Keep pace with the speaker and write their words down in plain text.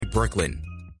Brooklyn.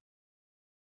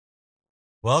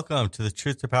 Welcome to the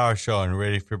Truth to Power Show on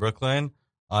Radio Free Brooklyn.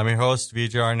 I'm your host,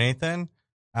 VJR Nathan,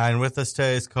 and with us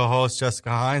today is co-host Jessica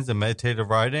Hines of Meditative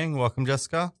Writing. Welcome,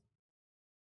 Jessica.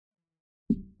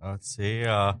 Let's see.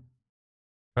 Try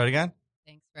it again.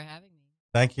 Thanks for having me.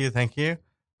 Thank you.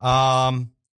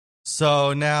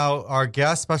 So now our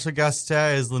special guest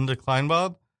today is Linda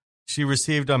Kleinbub. She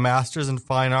received a master's in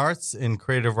fine arts in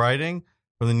creative writing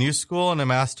from the New School and a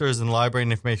master's in library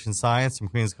and information science from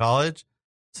Queens College.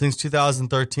 Since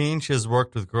 2013, she has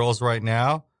worked with Girls Right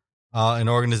Now, an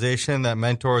organization that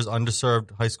mentors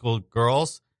underserved high school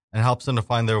girls and helps them to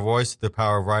find their voice through the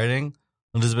power of writing.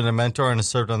 Linda's been a mentor and has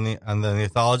served on the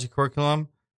anthology curriculum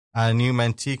and a new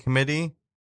mentee committee.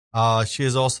 She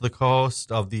is also the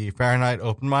co-host of the Fahrenheit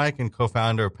Open Mic and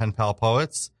co-founder of Pen Pal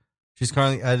Poets. She's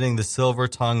currently editing the Silver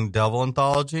Tongue Devil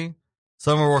anthology.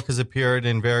 Some of her work has appeared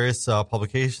in various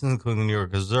publications, including the New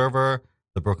York Observer,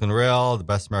 the Brooklyn Rail, the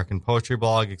Best American Poetry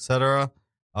Blog, etc.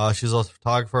 She's also a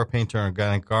photographer, painter, and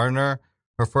organic gardener.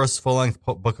 Her first full-length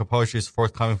book of poetry is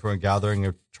forthcoming from a gathering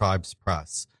of Tribes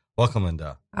Press. Welcome,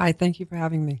 Linda. Hi, thank you for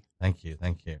having me. Thank you.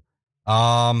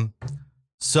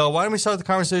 So why don't we start the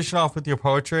conversation off with your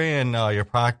poetry and your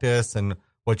practice and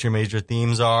what your major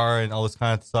themes are and all this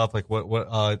kind of stuff, like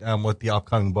what the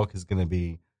upcoming book is going to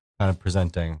be kind of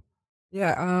presenting.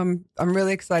 Yeah, I'm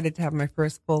really excited to have my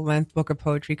first full-length book of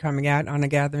poetry coming out on a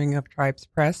gathering of Tribes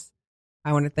Press.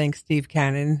 I want to thank Steve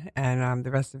Cannon and the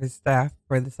rest of his staff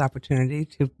for this opportunity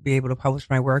to be able to publish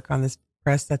my work on this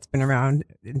press that's been around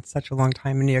in such a long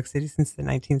time in New York City since the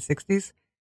 1960s.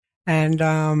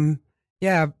 And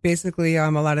basically,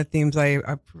 a lot of themes I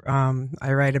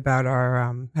write about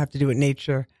are have to do with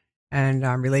nature and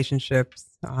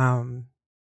relationships. Some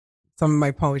of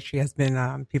my poetry has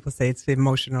been people say it's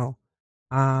emotional.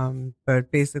 But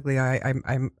basically, I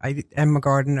am a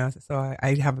gardener, so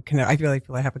I really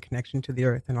feel I have a connection to the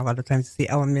earth, and a lot of times see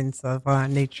elements of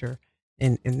nature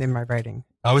in my writing.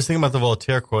 I was thinking about the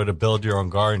Voltaire quote to build your own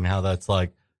garden, how that's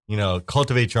like,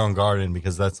 cultivate your own garden,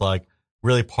 because that's like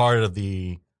really part of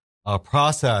the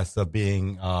process of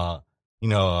being,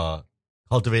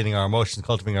 cultivating our emotions,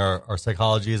 cultivating our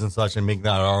psychologies and such, and making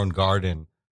that our own garden,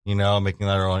 making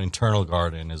that our own internal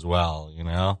garden as well,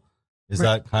 Is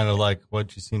that kind of like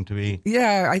what you seem to be?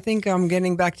 Yeah, I think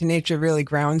getting back to nature really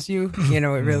grounds you. It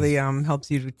really helps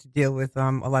you to deal with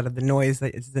a lot of the noise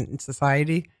that is in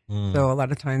society. So a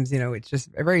lot of times, it's just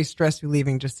very stress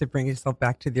relieving just to bring yourself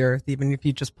back to the earth, even if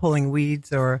you're just pulling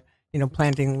weeds or,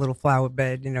 planting a little flower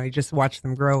bed, you just watch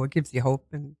them grow. It gives you hope.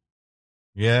 And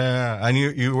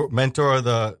you mentor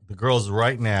the Girls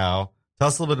Right Now. Tell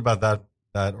us a little bit about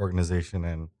that organization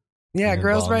and. Yeah,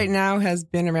 Girls Right Now has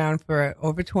been around for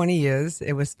over 20 years.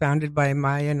 It was founded by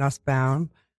Maya Nussbaum,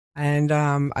 and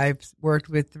I've worked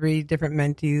with 3 different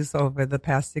mentees over the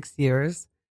past 6 years,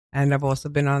 and I've also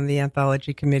been on the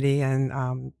anthology committee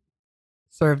and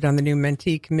served on the new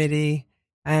mentee committee.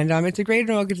 And it's a great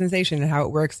organization, and how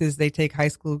it works is they take high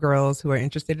school girls who are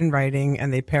interested in writing,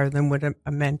 and they pair them with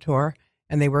a mentor,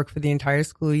 and they work for the entire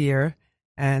school year.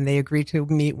 And they agree to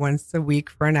meet once a week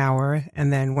for an hour.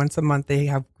 And then once a month, they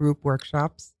have group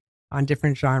workshops on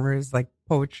different genres like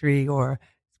poetry or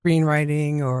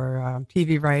screenwriting or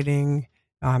TV writing,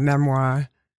 memoir.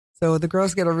 So the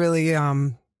girls get a really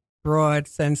broad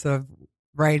sense of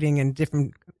writing and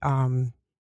different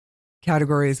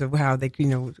categories of how they,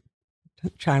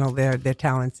 channel their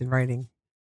talents in writing.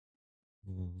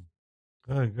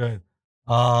 Good.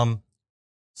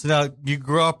 So now you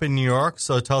grew up in New York,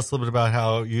 so tell us a little bit about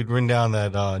how you'd written down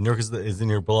that New York is in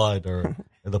your blood or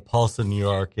the pulse of New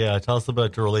York. Yeah, tell us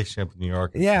about your relationship with New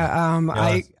York.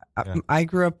 I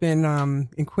grew up in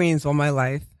Queens all my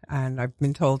life, and I've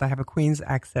been told I have a Queens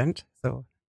accent. So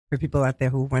for people out there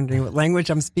who are wondering what language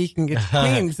I'm speaking, it's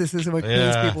Queens. This is what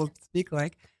Queens people speak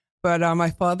like. But my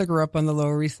father grew up on the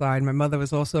Lower East Side. My mother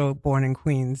was also born in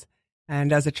Queens.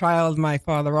 And as a child, my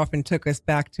father often took us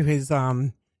back to his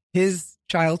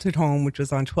childhood home, which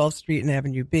was on 12th Street and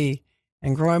Avenue B.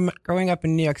 And growing up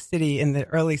in New York City in the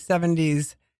early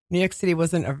 70s, New York City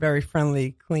wasn't a very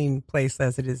friendly, clean place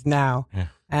as it is now. Yeah.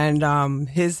 And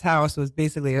his house was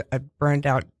basically a burned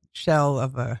out shell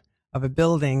of a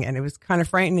building, and it was kind of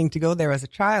frightening to go there as a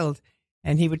child.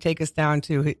 And he would take us down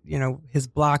to his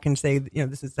block and say,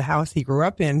 this is the house he grew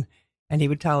up in, and he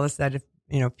would tell us that if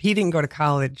he didn't go to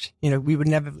college, we would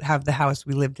never have the house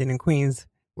we lived in Queens,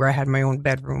 where I had my own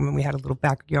bedroom and we had a little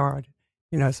backyard,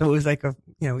 so it was like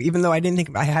even though I didn't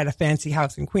think I had a fancy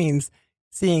house in Queens,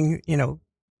 seeing,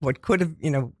 what could have,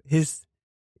 his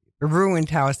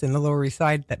ruined house in the Lower East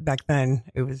Side that back then,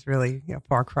 it was really a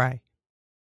far cry.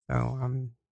 So,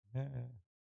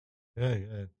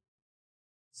 Good.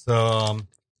 So,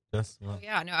 just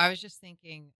yeah, no, I was just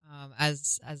thinking,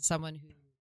 as someone who,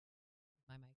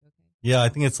 my mic okay? Yeah, I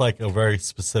think it's like a very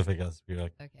specific as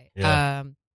like. Okay. Yeah.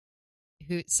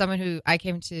 Someone who I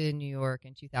came to New York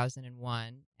in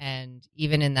 2001, and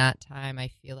even in that time, I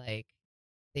feel like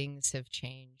things have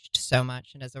changed so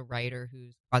much. And as a writer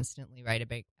who's constantly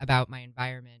writing about my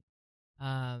environment,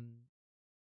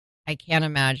 I can't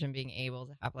imagine being able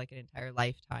to have like an entire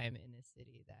lifetime in this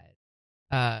city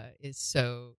that is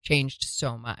so changed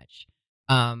so much.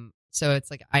 So it's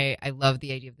like I love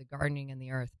the idea of the gardening and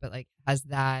the earth, but like has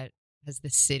the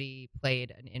city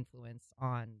played an influence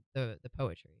on the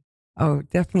poetry? Oh,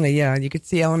 definitely. Yeah. You could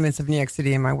see elements of New York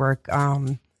City in my work.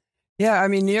 Yeah. I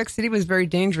mean, New York City was very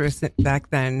dangerous back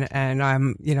then. And,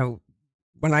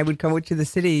 when I would go to the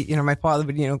city, my father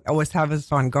would, always have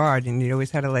us on guard, and you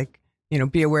always had to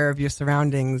be aware of your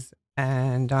surroundings.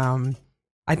 And,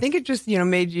 I think it just,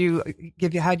 made you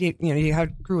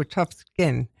grew a tough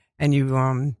skin, and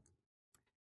you,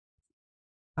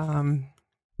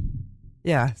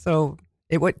 yeah. So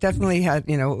it definitely had,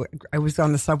 I was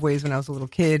on the subways when I was a little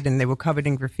kid, and they were covered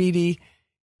in graffiti,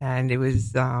 and it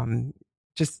was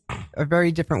just a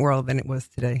very different world than it was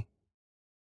today.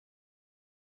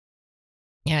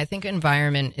 Yeah, I think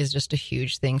environment is just a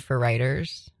huge thing for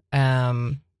writers.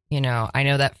 I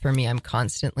know that for me, I'm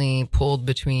constantly pulled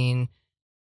between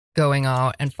going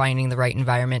out and finding the right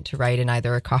environment to write in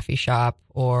either a coffee shop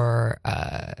or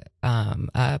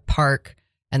a park,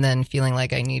 and then feeling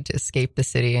like I need to escape the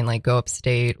city and like go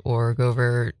upstate or go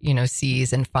over,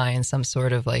 seas and find some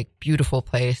sort of like beautiful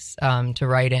place to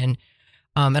write in.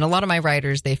 And a lot of my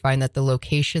writers, they find that the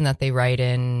location that they write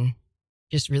in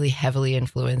just really heavily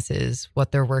influences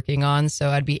what they're working on.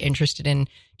 So I'd be interested in,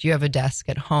 do you have a desk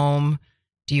at home?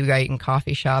 Do you write in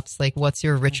coffee shops? Like, what's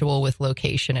your ritual with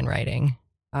location and writing?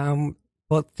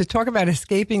 Well, to talk about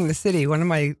escaping the city, one of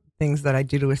my things that I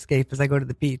do to escape is I go to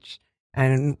the beach.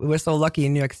 And we're so lucky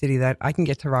in New York City that I can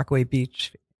get to Rockaway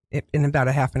Beach in about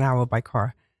a half an hour by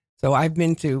car. So I've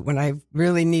been to, when I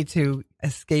really need to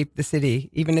escape the city,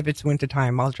 even if it's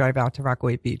wintertime, I'll drive out to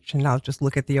Rockaway Beach and I'll just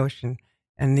look at the ocean.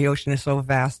 And the ocean is so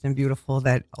vast and beautiful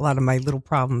that a lot of my little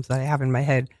problems that I have in my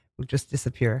head will just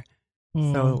disappear.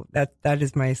 So that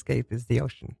is my escape, is the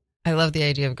ocean. I love the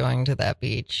idea of going to that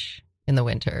beach in the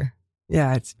winter.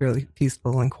 Yeah, it's really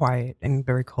peaceful and quiet and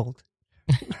very cold.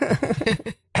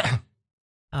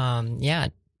 Yeah.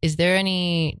 Is there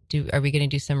are we going to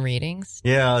do some readings?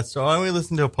 Yeah. So why don't we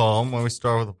listen to a poem? When we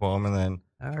start with a poem, and then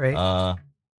all right,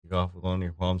 you go off with one of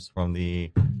your poems from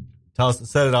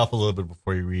set it off a little bit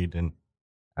before you read and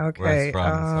okay. Where it's from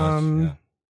and such. Yeah.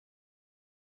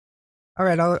 All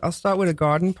right, I'll start with a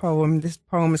garden poem. This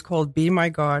poem is called "Be My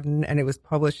Garden," and it was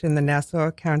published in the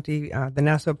Nassau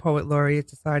Poet Laureate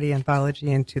Society Anthology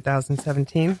in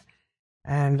 2017.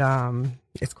 And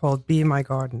it's called "Be My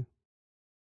Garden."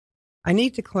 I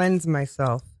need to cleanse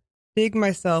myself, dig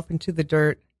myself into the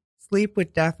dirt, sleep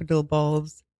with daffodil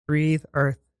bulbs, breathe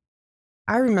earth.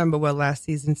 I remember where last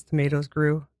season's tomatoes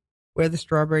grew, where the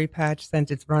strawberry patch sent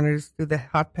its runners through the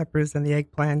hot peppers and the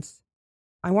eggplants.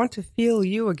 I want to feel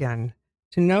you again,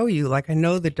 to know you like I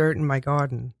know the dirt in my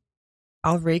garden.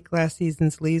 I'll rake last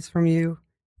season's leaves from you,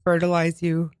 fertilize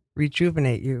you,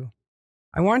 rejuvenate you.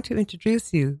 I want to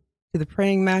introduce you to the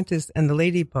praying mantis and the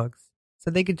ladybugs,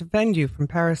 so they could defend you from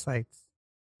parasites.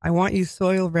 I want you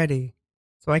soil ready,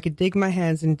 so I could dig my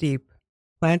hands in deep,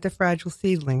 plant a fragile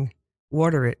seedling,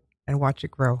 water it, and watch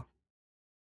it grow.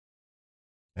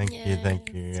 Thank you.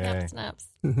 Snap, snaps.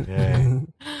 Yay.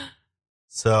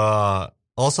 So,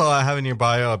 also I have in your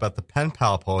bio about the Pen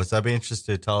Pal Poets. I'd be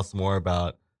interested to tell us more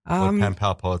about what Pen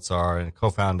Pal Poets are, and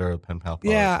co-founder of Pen Pal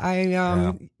Poets.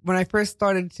 Yeah, when I first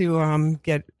started to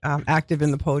get active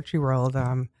in the poetry world,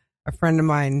 a friend of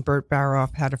mine, Bert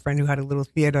Baroff, had a friend who had a little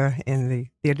theater in the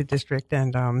theater district,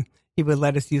 and he would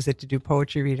let us use it to do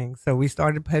poetry readings. So we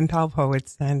started Pen Pal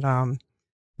Poets, and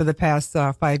for the past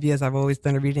 5 years, I've always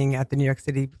done a reading at the New York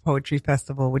City Poetry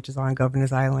Festival, which is on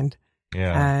Governor's Island.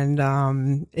 Yeah.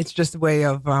 And it's just a way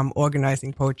of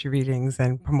organizing poetry readings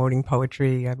and promoting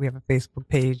poetry. We have a Facebook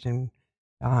page, and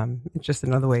it's just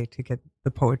another way to get the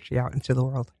poetry out into the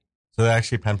world. So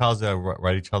actually, pen pals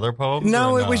write each other poems?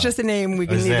 No, it was just a name we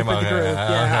needed for the group.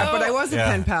 Yeah, but I was a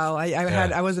pen pal.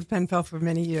 I was a pen pal for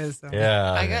many years. So.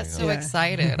 Yeah, I got so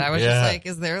excited. I was just like,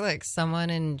 "Is there like someone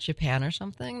in Japan or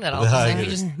something that also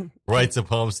just writes a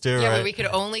poems too?" Yeah, right? but we could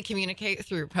only communicate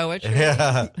through poetry.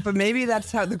 Yeah, but maybe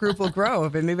that's how the group will grow.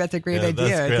 But maybe that's a great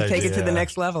idea to take it to the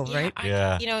next level, right?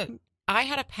 I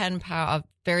had a pen pal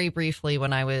very briefly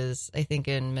when I was, I think,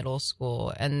 in middle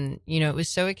school, and it was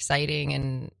so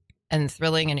exciting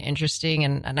thrilling and interesting.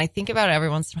 And I think about it every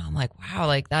once in a while. I'm like, wow,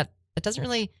 like that doesn't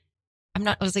really,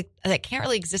 I was like, that can't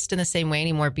really exist in the same way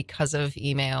anymore because of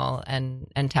email and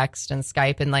text and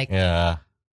Skype and like,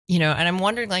 you know, and I'm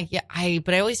wondering like,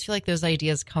 but I always feel like those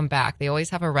ideas come back. They always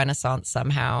have a renaissance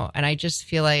somehow. And I just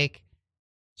feel like,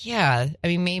 I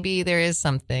mean, maybe there is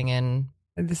something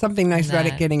there's something nice about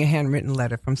it, getting a handwritten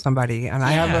letter from somebody. And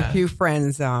I have a few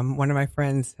friends. One of my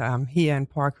friends, Hia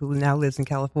Park, who now lives in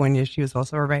California, she was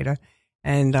also a writer.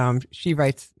 And we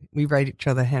write each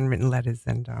other handwritten letters.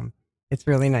 And it's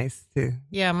really nice too.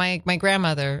 Yeah, my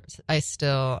grandmother, I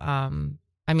still, I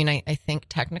mean, I think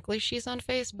technically she's on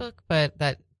Facebook, but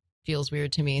that feels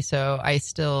weird to me. So I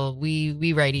still,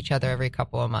 we write each other every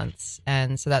couple of months.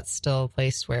 And so that's still a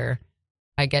place where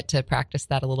I get to practice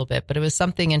that a little bit. But it was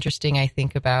something interesting, I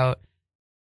think, about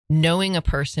knowing a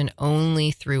person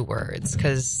only through words,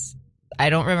 because I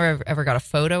don't remember ever got a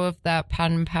photo of that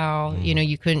pen pal. You know,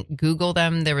 you couldn't Google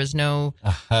them. There was no,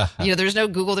 there's no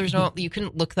Google. You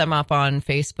couldn't look them up on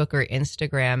Facebook or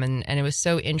Instagram. And it was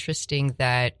so interesting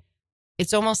that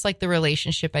it's almost like the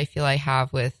relationship I feel I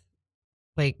have with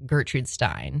like Gertrude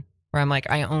Stein, where I'm like,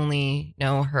 I only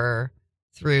know her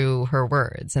through her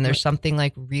words. And there's something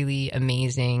like really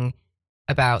amazing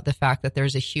about the fact that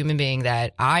there's a human being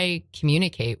that I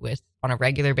communicate with on a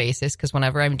regular basis. Because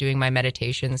whenever I'm doing my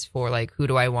meditations for like, who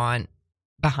do I want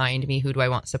behind me? Who do I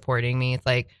want supporting me? It's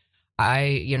like,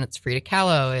 it's Frida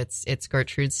Kahlo, it's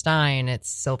Gertrude Stein, it's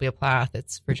Sylvia Plath,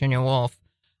 it's Virginia Woolf,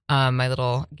 my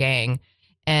little gang.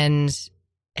 And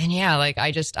yeah, like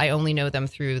I only know them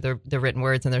through the written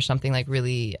words, and there's something like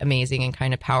really amazing and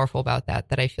kind of powerful about that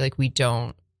I feel like we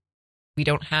don't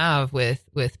have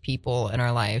with people in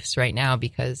our lives right now,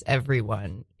 because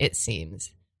everyone, it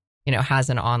seems, has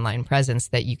an online presence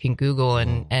that you can Google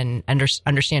and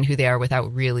understand who they are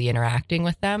without really interacting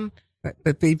with them.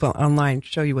 But people online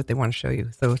show you what they want to show you.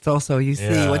 So it's also, you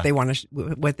see what they want to,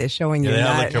 what they're showing you. They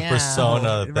have like a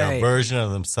persona, that version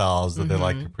of themselves that they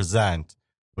like to present,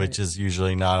 which is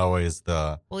usually not always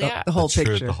the whole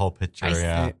picture. The whole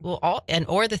picture, Well,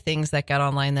 or the things that get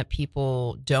online that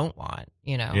people don't want,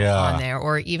 on there,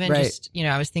 or even just,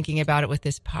 I was thinking about it with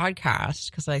this podcast,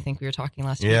 because I think we were talking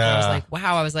last week. I was like,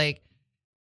 wow, I was like,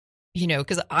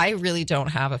 because I really don't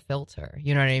have a filter.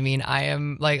 You know what I mean? I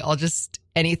am like, I'll just,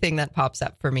 anything that pops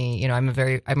up for me,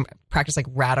 I practice like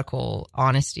radical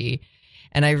honesty.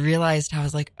 And I realized, I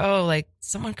was like, oh, like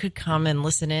someone could come and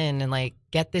listen in and like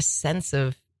get this sense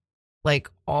of like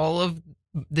all of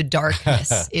the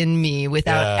darkness in me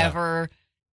without ever,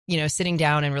 sitting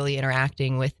down and really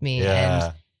interacting with me.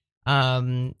 And,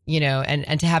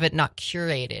 and to have it not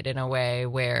curated in a way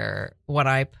where when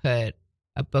I put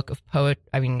a book of poetry,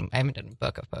 I mean, I haven't done a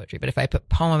book of poetry, but if I put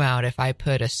poem out, if I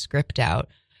put a script out,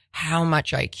 how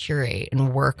much I curate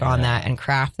and work on that and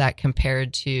craft that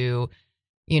compared to,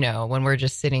 when we're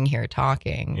just sitting here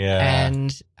talking.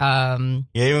 And,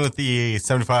 even with the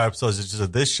 75 episodes just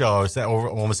of this show, it's over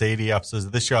almost 80 episodes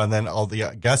of this show, and then all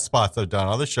the guest spots I've done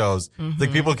on other shows, it's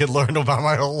like people could learn about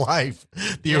my whole life,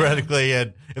 theoretically.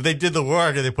 And if they did the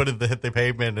work and they put it to hit the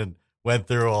pavement and went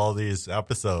through all these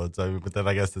episodes, but then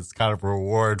I guess it's kind of a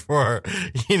reward for,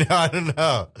 I don't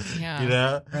know,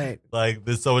 right? Like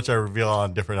there's so much I reveal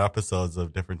on different episodes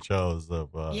of different shows.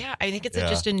 I think it's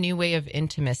just a new way of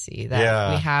intimacy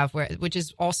that we have, which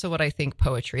is also what I think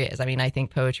poetry is. I mean, I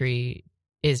think poetry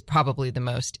is probably the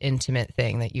most intimate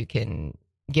thing that you can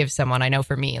give someone. I know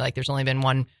for me, like there's only been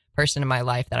one person in my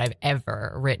life that I've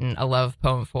ever written a love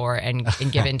poem for and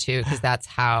given to, because that's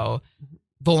how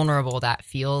vulnerable that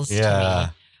feels to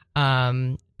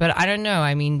me. But I don't know.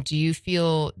 I mean, do you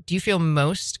feel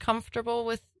most comfortable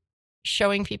with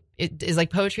showing people? Is like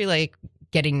poetry like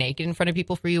getting naked in front of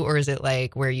people for you, or is it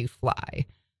like where you fly?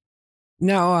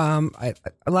 No,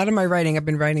 a lot of my writing, I've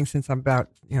been writing since I'm about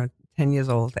 10 years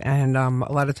old, and a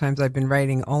lot of times I've been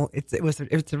writing.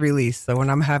 It's a release. So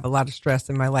when I have a lot of stress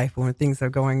in my life, when things are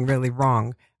going really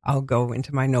wrong, I'll go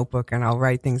into my notebook and I'll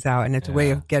write things out, and it's a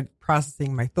way of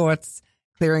processing my thoughts,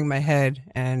 clearing my head,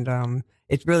 and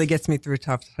it really gets me through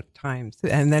tough times.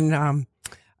 And then,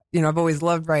 I've always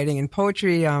loved writing and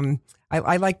poetry.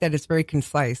 I like that it's very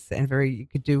concise and you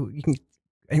can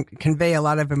convey a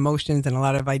lot of emotions and a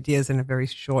lot of ideas in a very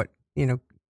short,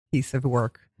 piece of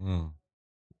work.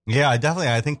 Yeah,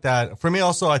 I think that for me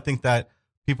also, I think that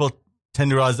people tend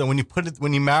to realize that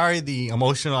when you marry the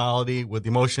emotionality with the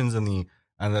emotions and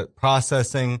the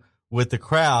processing with the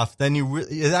craft, then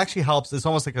it actually helps. It's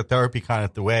almost like a therapy kind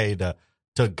of the way to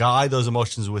guide those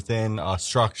emotions within a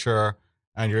structure,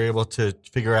 and you're able to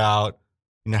figure out,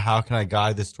 how can I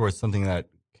guide this towards something that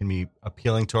can be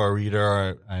appealing to our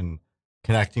reader and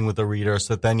connecting with the reader,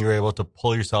 so that then you're able to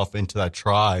pull yourself into that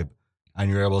tribe and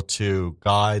you're able to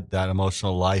guide that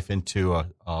emotional life into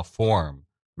a form.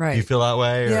 Right. Do you feel that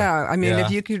way? Yeah. I mean, if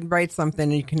you could write something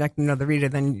and you connect with another reader,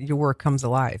 then your work comes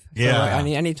alive. Yeah. So, I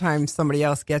mean, anytime somebody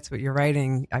else gets what you're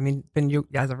writing, I mean, then you,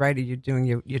 as a writer, you're doing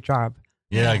your job.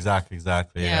 Yeah, exactly.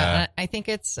 Yeah. I think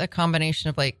it's a combination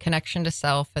of like connection to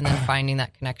self and then finding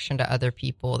that connection to other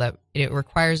people. That it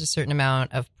requires a certain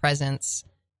amount of presence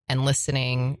and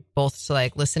listening, both to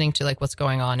like listening to like what's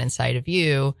going on inside of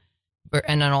you,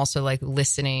 and then also like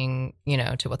listening,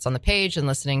 to what's on the page and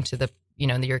listening to the,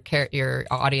 your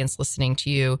audience listening to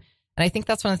you. And I think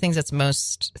that's one of the things that's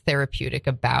most therapeutic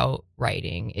about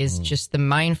writing is just the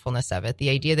mindfulness of it. The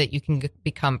idea that you can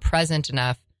become present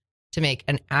enough to make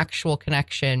an actual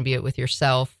connection, be it with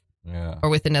yourself or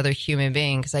with another human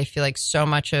being. Because I feel like so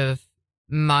much of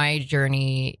my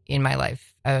journey in my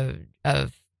life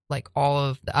of like all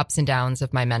of the ups and downs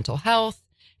of my mental health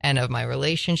and of my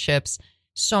relationships,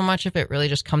 so much of it really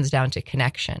just comes down to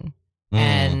connection.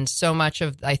 And so much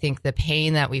of, I think, the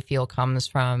pain that we feel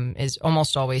is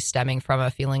almost always stemming from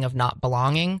a feeling of not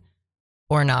belonging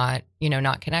or not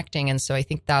connecting. And so I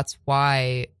think that's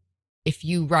why if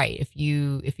you write, if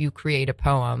you create a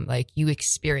poem, like you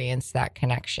experience that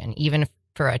connection, even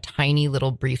for a tiny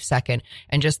little brief second,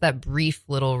 and just that brief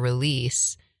little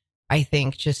release, I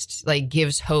think just like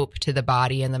gives hope to the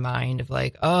body and the mind of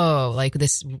like, oh, like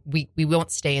this, we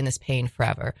won't stay in this pain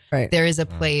forever. Right. There is a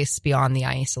place beyond the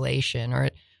isolation, or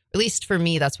at least for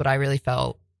me, that's what I really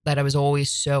felt, that I was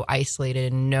always so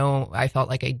isolated and I felt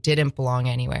like I didn't belong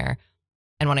anywhere.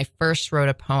 And when I first wrote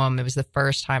a poem, it was the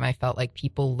first time I felt like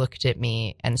people looked at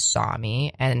me and saw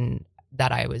me and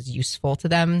that I was useful to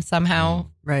them somehow.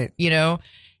 Right.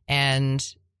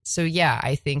 And so, yeah,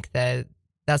 I think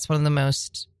that's one of the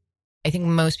most, I think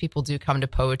most people do come to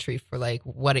poetry for like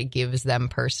what it gives them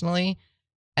personally.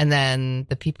 And then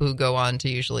the people who go on to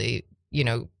usually,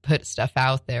 put stuff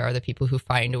out there are the people who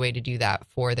find a way to do that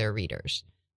for their readers.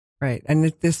 Right.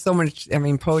 And there's so much, I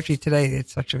mean, poetry today,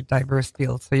 it's such a diverse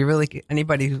field. So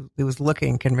anybody who is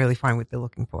looking can really find what they're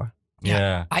looking for.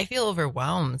 Yeah. I feel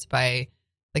overwhelmed by,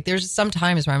 like, there's some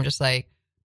times where I'm just like,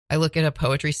 I look at a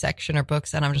poetry section or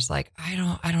books and I'm just like, I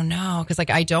don't know. Cause like,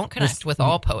 I don't connect with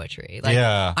all poetry. Like,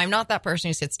 I'm not that person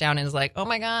who sits down and is like, oh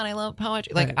my God, I love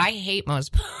poetry. Like, I hate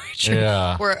most poetry.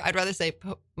 Yeah. Or I'd rather say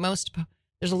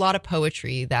there's a lot of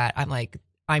poetry that I'm like,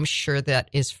 I'm sure that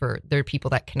there are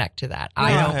people that connect to that.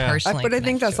 I don't personally. But I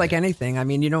think that's like anything. I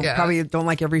mean, you probably don't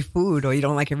like every food, or you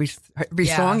don't like every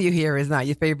song you hear is not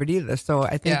your favorite either. So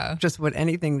I think just with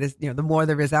anything, the more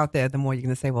there is out there, the more you're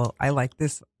going to say, well, I like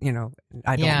this, I don't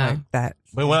like that.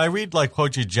 But when I read like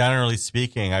poetry, generally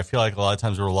speaking, I feel like a lot of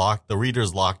times the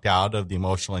reader's locked out of the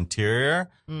emotional interior.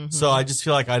 Mm-hmm. So I just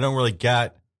feel like I don't really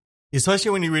get,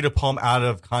 especially when you read a poem out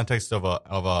of context of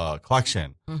a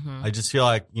collection. Mm-hmm. I just feel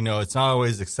like, it's not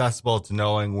always accessible to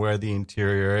knowing where the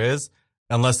interior is,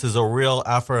 unless there's a real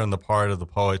effort on the part of the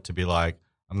poet to be like,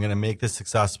 I'm going to make this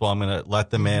accessible. I'm going to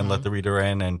let them in, let the reader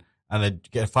in, and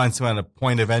find some kind of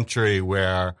point of entry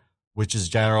which is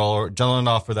general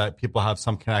enough for that people have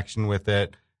some connection with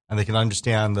it and they can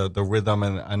understand the rhythm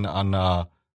and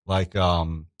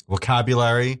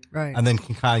vocabulary, right? And then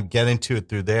can kind of get into it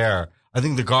through there. I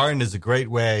think The Garden is a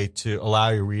great way to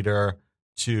allow your reader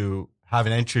to have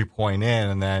an entry point in,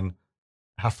 and then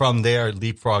from there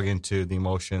leapfrog into the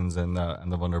emotions and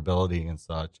the vulnerability and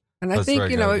such. And I think,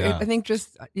 I think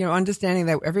just, understanding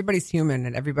that everybody's human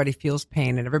and everybody feels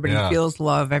pain and everybody feels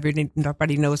love.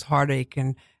 Everybody knows heartache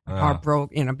and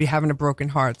heartbroken, be having a broken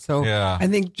heart. So I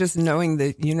think just knowing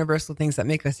the universal things that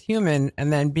make us human,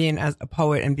 and then being as a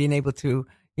poet and being able to,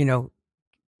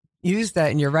 use that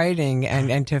in your writing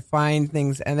and to find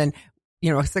things. And then,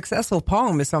 a successful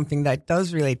poem is something that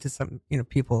does relate to some,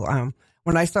 people.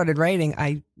 When I started writing,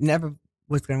 I never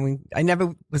was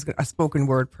a spoken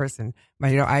word person.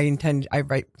 I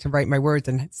write my words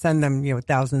and send them,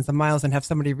 thousands of miles and have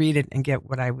somebody read it and get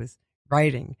what I was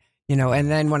writing,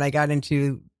 and then when I got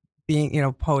into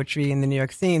being, poetry in the New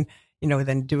York scene,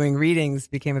 then doing readings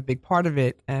became a big part of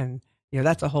it. And,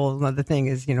 that's a whole other thing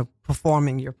is,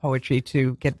 performing your poetry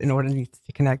to get in order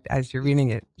to connect as you're reading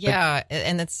it. Yeah.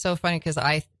 And it's so funny because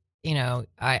I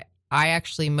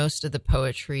actually, most of the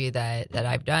poetry that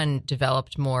I've done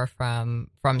developed more from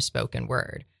spoken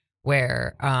word,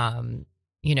 where,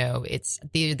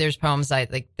 there's poems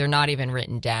they're not even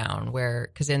written down,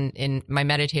 because in my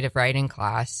meditative writing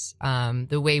class,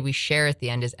 the way we share at the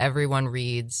end is everyone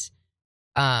reads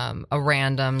a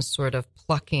random sort of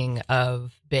plucking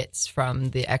of bits from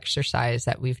the exercise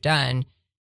that we've done.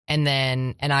 And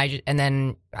then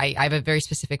I have a very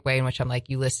specific way in which I'm like,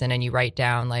 you listen and you write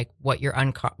down like what your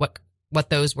what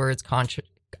those words conjured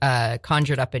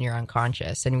up in your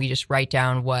unconscious. And we just write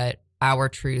down what our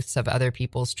truths of other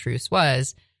people's truths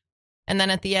was. And then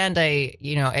at the end,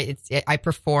 I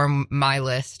perform my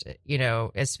list,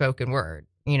 as spoken word,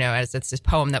 as it's this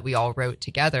poem that we all wrote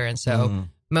together. And so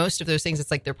most of those things,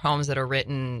 it's like they're poems that are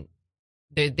written,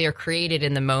 they're created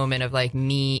in the moment of like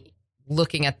me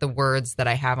looking at the words that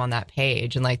I have on that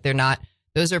page. And like,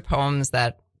 those are poems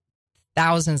that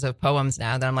thousands of poems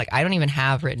now that I'm like, I don't even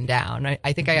have written down.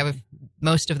 I think I have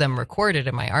most of them recorded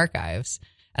in my archives,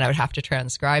 and I would have to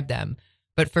transcribe them.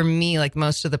 But for me, like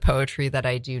most of the poetry that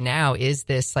I do now is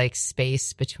this like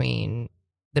space between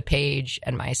the page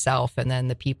and myself and then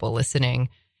the people listening.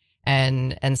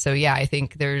 And so, yeah, I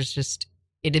think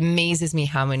it amazes me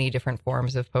how many different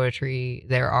forms of poetry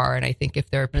there are. And I think if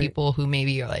there are people who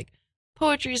maybe are like,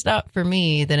 poetry's not for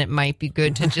me, then it might be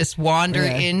good to just wander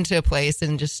into a place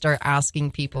and just start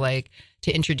asking people like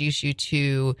to introduce you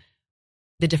to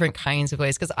the different kinds of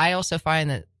ways. Because I also find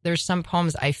that there's some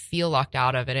poems I feel locked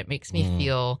out of, and it makes me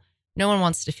feel no one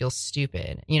wants to feel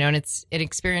stupid, and it's an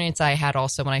experience I had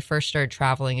also when I first started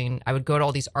traveling, and I would go to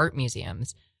all these art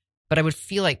museums, but I would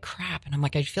feel like crap. And I'm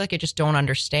like, I feel like I just don't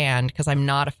understand because I'm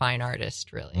not a fine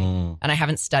artist really. And I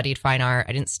haven't studied fine art.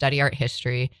 I didn't study art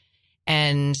history.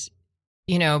 And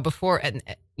before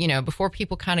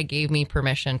people kind of gave me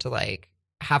permission to like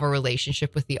have a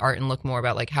relationship with the art and look more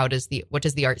about like what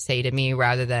does the art say to me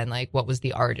rather than like what was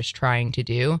the artist trying to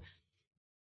do.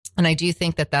 And I do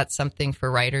think that that's something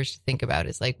for writers to think about,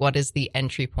 is like, what is the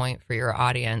entry point for your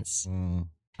audience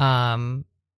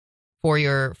for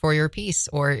your piece?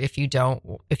 Or if you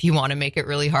want to make it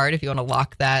really hard, if you want to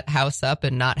lock that house up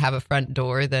and not have a front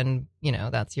door, then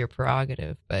that's your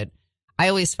prerogative. But I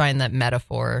always find that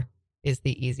metaphor is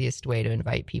the easiest way to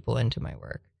invite people into my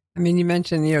work. I mean, you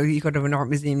mentioned, you go to an art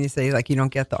museum, you say like you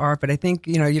don't get the art, but I think,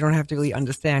 you don't have to really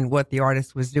understand what the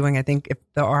artist was doing. I think if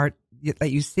the art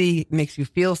that you see makes you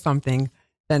feel something,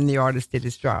 then the artist did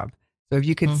his job. So if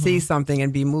you could see something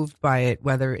and be moved by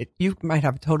it, you might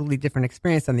have a totally different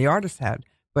experience than the artist had,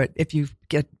 but if you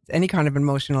get any kind of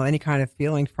emotional, any kind of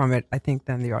feeling from it, I think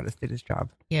then the artist did his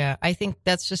job. Yeah, I think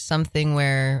that's just something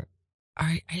where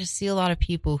I just see a lot of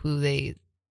people who they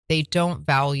don't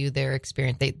value their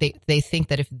experience. They think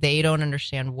that if they don't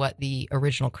understand what the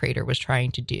original creator was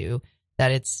trying to do,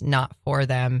 that it's not for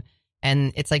them.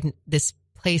 And it's like this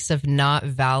place of not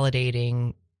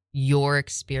validating your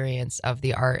experience of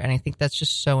the art. And I think that's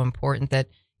just so important, that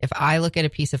if I look at a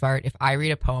piece of art, if I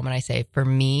read a poem and I say, for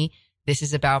me, this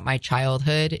is about my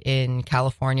childhood in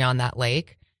California on that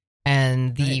lake,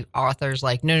 and the author's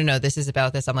like, no, this is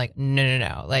about this. I'm like,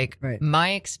 no. Like,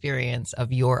 my experience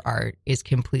of your art is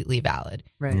completely valid.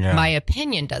 Right. Yeah. My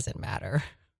opinion doesn't matter.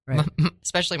 Right.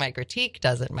 Especially my critique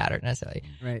doesn't matter necessarily.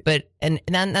 Right. But, and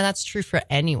that's true for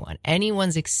anyone.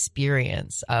 Anyone's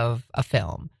experience of a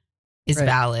film is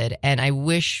valid. And I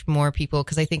wish more people,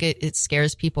 because I think it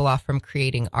scares people off from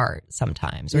creating art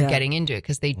sometimes, or getting into it,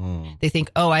 because they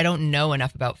think, oh, I don't know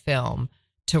enough about film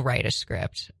to write a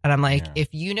script. And I'm like,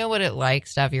 if you know what it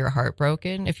likes to have your heart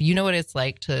broken, if you know what it's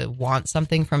like to want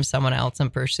something from someone else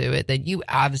and pursue it, then you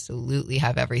absolutely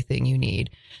have everything you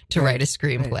need to write a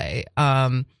screenplay.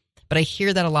 But I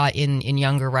hear that a lot in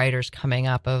younger writers coming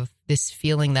up, of this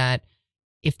feeling that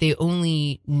if they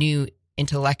only knew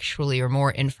intellectually or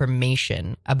more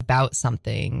information about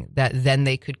something, that then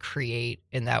they could create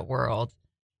in that world.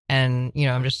 And,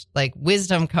 I'm just like,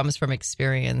 wisdom comes from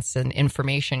experience, and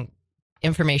information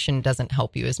doesn't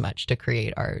help you as much to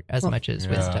create art as much as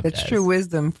wisdom does. It's true.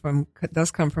 Wisdom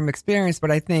does come from experience,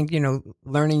 but I think,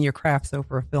 learning your craft. So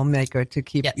for a filmmaker to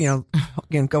keep,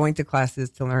 again, going to classes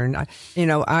to learn,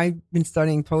 I've been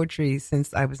studying poetry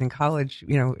since I was in college,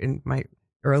 in my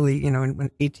early, when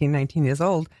 18, 19 years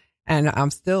old. And I'm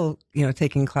still,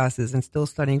 taking classes and still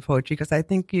studying poetry, because I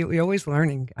think you're always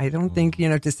learning. I don't think,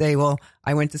 to say, well,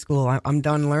 I went to school, I'm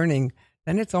done learning.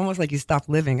 Then it's almost like you stop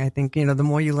living. I think, the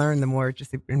more you learn, the more it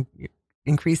just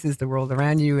increases the world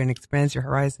around you and expands your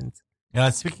horizons.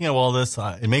 Yeah, speaking of all this,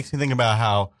 it makes me think about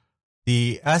how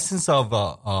the essence of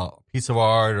a piece of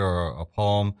art or a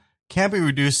poem can't be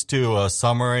reduced to a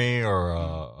summary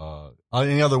or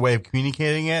any other way of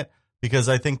communicating it. Because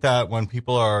I think that when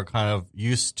people are kind of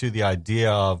used to the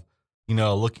idea of,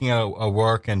 looking at a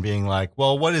work and being like,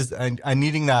 well, what is, and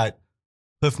needing that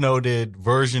cliff noted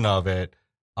version of it,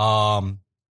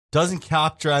 doesn't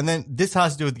capture. And then this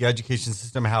has to do with the education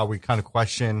system, how we kind of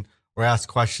question or ask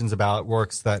questions about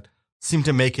works that seem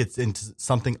to make it into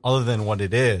something other than what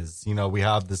it is. We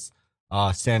have this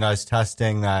standardized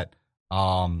testing that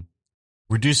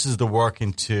reduces the work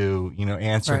into,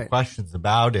 answering Right. questions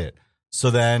about it.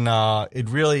 So then it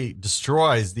really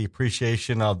destroys the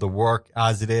appreciation of the work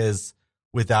as it is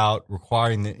without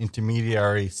requiring the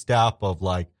intermediary step of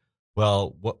like,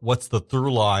 well, what's the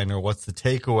through line, or what's the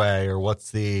takeaway, or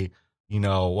what's the,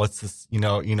 what's this,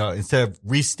 instead of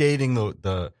restating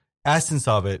the essence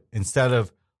of it, instead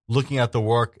of looking at the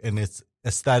work and its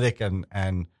aesthetic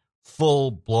and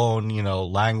full blown,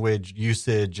 language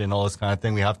usage and all this kind of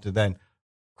thing, we have to then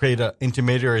create an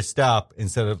intermediary step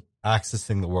instead of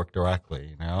accessing the work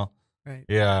directly, Right.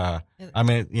 Yeah. I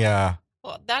mean, yeah.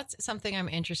 Well, that's something I'm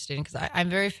interested in, because I'm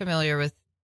very familiar with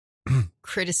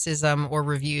criticism or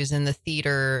reviews in the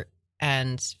theater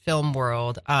and film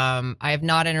world. I have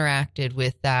not interacted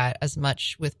with that as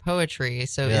much with poetry.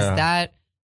 So Yeah.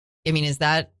 is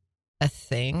that a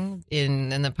thing in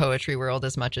the poetry world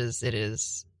as much as it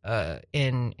is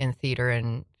in theater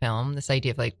and film? This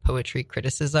idea of like poetry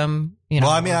criticism, Well,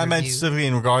 I mean, or I meant review? specifically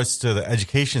in regards to the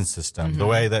education system, the Mhm.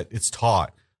 way that it's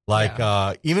taught. Like,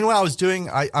 even when I was doing,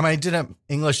 I did an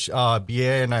English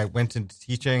BA and I went into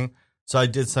teaching. So I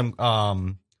did some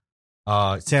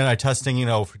standardized testing,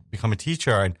 to become a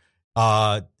teacher. And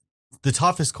the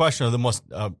toughest question, or the most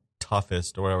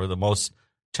toughest, or whatever, the most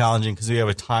challenging, because we have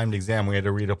a timed exam, we had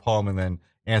to read a poem and then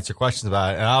answer questions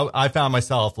about it. And I found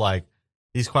myself like,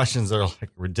 these questions are like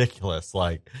ridiculous.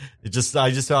 Like, I just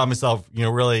found myself,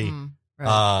 really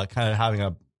Right. kind of having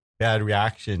a bad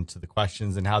reaction to the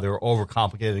questions and how they were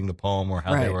overcomplicating the poem, or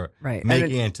how they Right, were right. And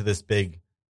making it into this big,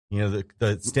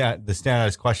 the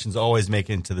standardized questions always make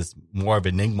it into this more of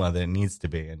an enigma than it needs to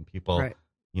be, and people, Right.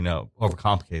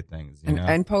 overcomplicate things.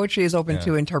 And poetry is open Yeah.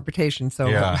 to interpretation. So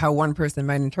Yeah. how one person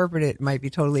might interpret it might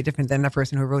be totally different than the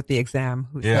person who wrote the exam,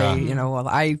 who Yeah. say, well,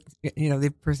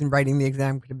 the person writing the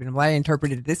exam could have been, well, I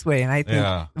interpreted it this way, and I think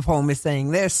Yeah. the poem is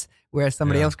saying this, whereas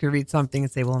somebody Yeah. else could read something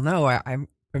and say, well, no,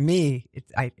 for me,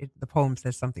 the poem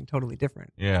says something totally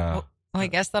different. Yeah. Well, I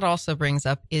guess that also brings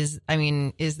up is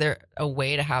there a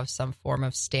way to have some form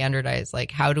of standardized,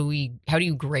 like how do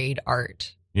you grade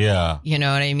art? Yeah. You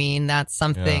know what I mean? That's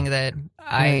something that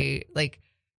I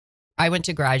went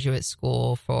to graduate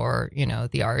school for,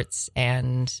 the arts,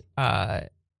 and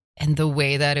the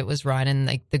way that it was run and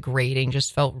like the grading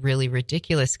just felt really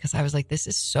ridiculous, because I was like, this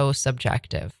is so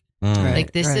subjective. Mm.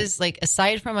 Like this Right. is like,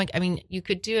 aside from like, you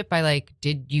could do it by like,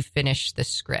 did you finish the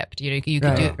script? You could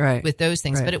Right, do it right. with those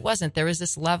things, Right. but it wasn't. There was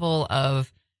this level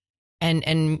of, and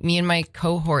me and my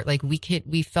cohort, like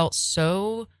we felt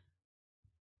so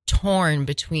torn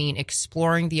between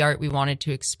exploring the art we wanted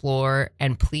to explore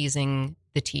and pleasing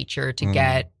the teacher to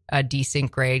get a decent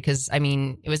grade. Because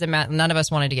it was none of us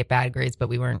wanted to get bad grades, but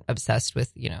we weren't obsessed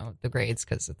with the grades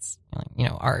because it's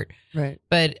art. Right.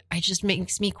 But it just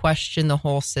makes me question the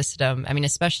whole system.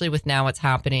 Especially with now what's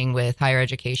happening with higher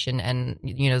education and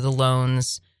the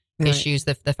loans Right. issues,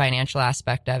 the financial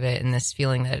aspect of it, and this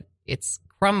feeling that it's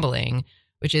crumbling,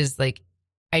 which is like,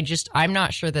 I'm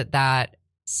not sure that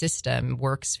system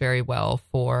works very well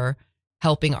for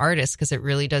helping artists, because it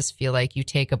really does feel like you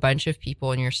take a bunch of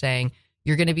people and you're saying,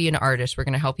 you're going to be an artist, we're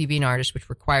going to help you be an artist, which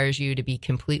requires you to be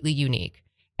completely unique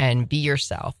and be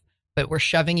yourself. But we're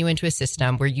shoving you into a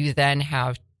system where you then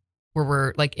where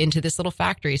we're like into this little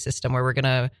factory system where we're going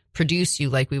to produce you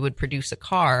like we would produce a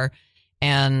car.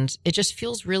 And it just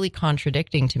feels really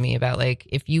contradicting to me about like,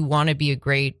 if you want to be a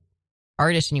great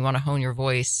artist and you want to hone your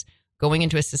voice, going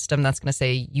into a system that's going to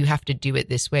say you have to do it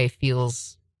this way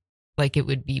feels like it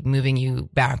would be moving you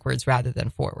backwards rather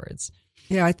than forwards.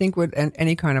 Yeah, I think with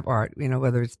any kind of art,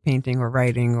 whether it's painting or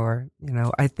writing or,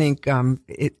 I think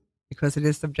because it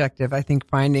is subjective, I think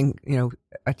finding,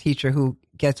 a teacher who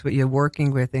gets what you're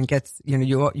working with and gets,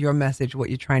 your message, what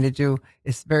you're trying to do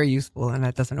is very useful. And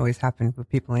that doesn't always happen with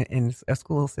people in a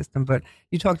school system. But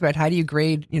you talked about how do you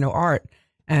grade, art?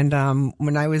 And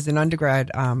when I was in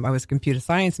undergrad, I was a computer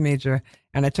science major,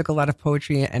 and I took a lot of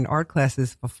poetry and art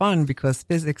classes for fun because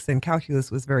physics and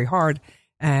calculus was very hard.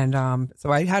 And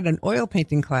so I had an oil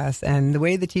painting class, and the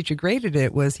way the teacher graded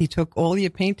it was he took all your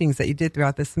paintings that you did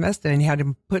throughout the semester and he had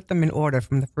to put them in order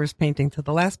from the first painting to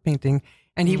the last painting.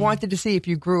 And he wanted to see if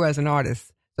you grew as an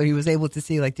artist. So he was able to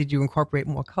see, like, did you incorporate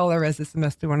more color as the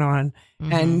semester went on?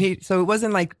 Mm-hmm. And so it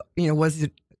wasn't like, was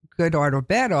it good art or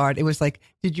bad art? It was like,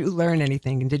 did you learn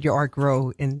anything? And did your art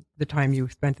grow in the time you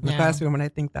spent in the classroom? And I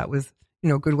think that was,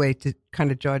 a good way to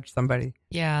kind of judge somebody.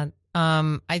 Yeah.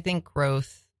 I think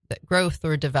growth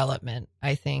or development,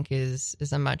 I think is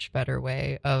a much better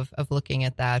way of looking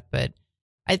at that. But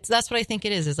that's what I think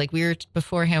it is like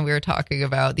beforehand, we were talking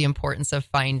about the importance of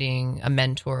finding a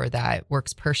mentor that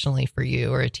works personally for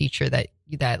you, or a teacher that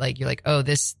like, you're like, oh,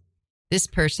 this this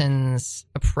person's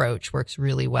approach works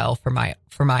really well for my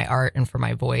art and for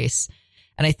my voice.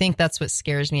 And I think that's what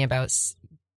scares me about,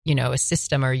 a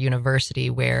system or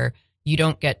university where you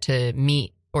don't get to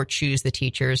meet or choose the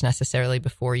teachers necessarily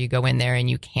before you go in there, and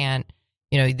you can't,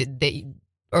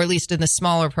 or at least in the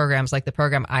smaller programs, like the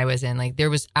program I was in, like there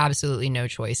was absolutely no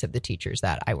choice of the teachers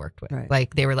that I worked with. Right.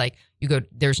 Like they were like,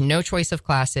 there's no choice of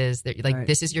classes. Like Right.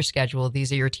 This is your schedule.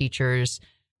 These are your teachers,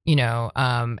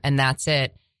 and that's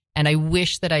it. And I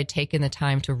wish that I'd taken the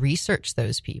time to research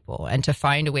those people and to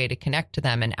find a way to connect to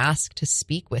them and ask to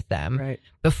speak with them Right.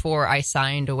 before I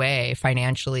signed away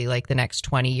financially, like the next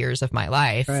 20 years of my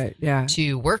life Right. Yeah.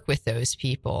 to work with those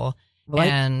people. Well,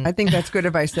 And I think that's good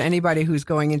advice to anybody who's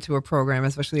going into a program,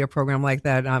 especially a program like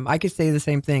that. I could say the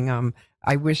same thing.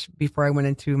 I wish before I went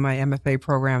into my MFA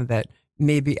program that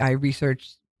maybe I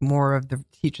researched more of the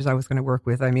teachers I was going to work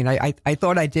with. I mean, I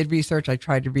thought I did research. I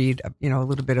tried to read, a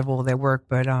little bit of all their work,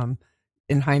 but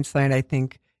in hindsight, I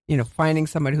think, finding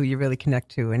someone who you really connect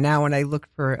to. And now when I look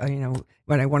for,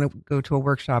 when I want to go to a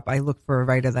workshop, I look for a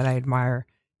writer that I admire,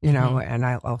 and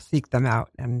I'll seek them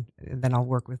out, and then I'll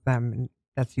work with them, and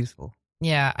that's useful.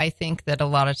 yeah, I think that a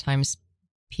lot of times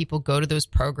people go to those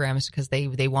programs because they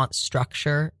want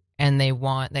structure, and they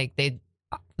want,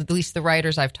 at least the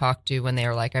writers I've talked to, when they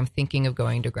are like, I'm thinking of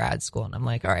going to grad school, and I'm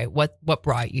like, all right, what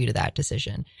brought you to that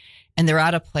decision? And they're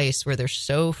at a place where they're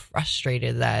so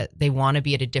frustrated that they want to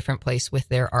be at a different place with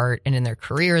their art and in their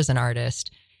career as an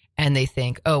artist. And they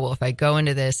think, oh, well, if I go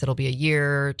into this, it'll be a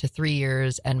year to 3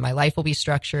 years and my life will be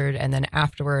structured. And then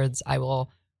afterwards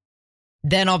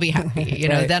then I'll be happy,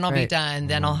 Right, then I'll be right. done.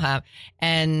 Then I'll have,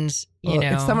 and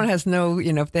If someone has no,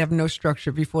 if they have no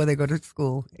structure before they go to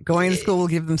school, going to school will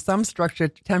give them some structure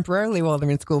temporarily while they're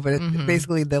in school, but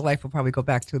basically their life will probably go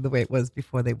back to the way it was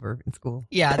before they were in school.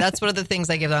 yeah, that's one of the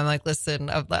things I give them. I'm like, listen,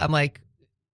 I'm like,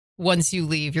 once you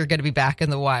leave, you're going to be back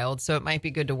in the wild. So it might be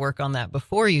good to work on that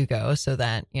before you go, so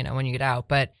that, when you get out.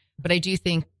 But I do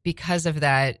think because of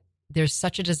that, there's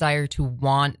such a desire to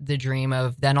want the dream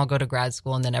of, then I'll go to grad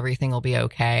school and then everything will be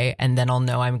okay. And then I'll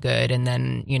know I'm good. And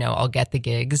then, I'll get the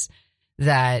gigs,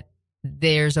 that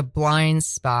there's a blind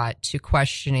spot to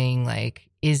questioning, like,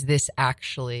 is this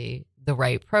actually the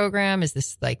right program? Is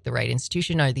this like the right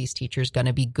institution? Are these teachers going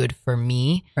to be good for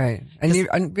me? Right.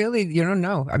 And really, you don't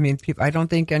know. I mean, I don't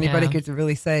think anybody Yeah. gets to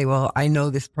really say, well, I know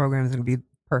this program is going to be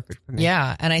perfect for me.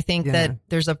 Yeah. And I think Yeah. that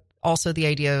there's also the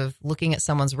idea of looking at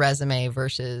someone's resume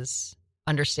versus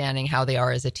understanding how they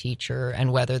are as a teacher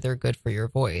and whether they're good for your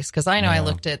voice. Because I know I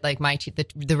looked at like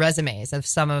the resumes of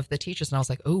some of the teachers, and I was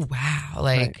like, oh wow,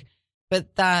 Right.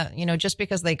 But that, just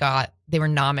because they were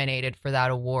nominated for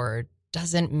that award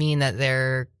doesn't mean that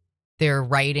their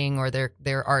writing or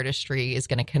their artistry is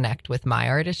going to connect with my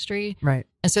artistry. Right.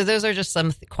 And so those are just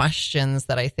some questions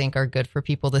that I think are good for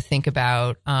people to think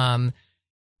about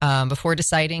before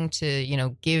deciding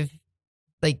to,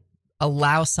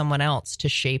 allow someone else to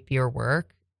shape your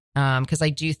work. Because I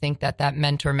do think that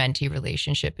mentor-mentee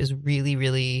relationship is really,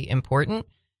 really important.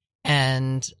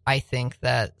 And I think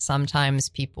that sometimes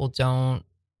people don't,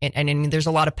 and there's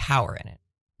a lot of power in it.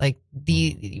 Like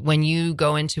when you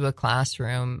go into a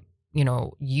classroom,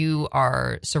 you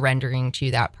are surrendering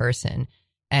to that person,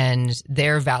 and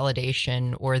their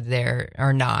validation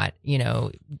or not,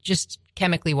 just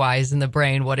chemically wise in the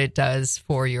brain, what it does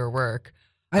for your work.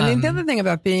 I think the other thing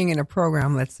about being in a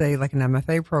program, let's say like an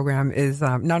MFA program, is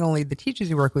not only the teachers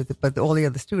you work with, but all the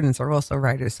other students are also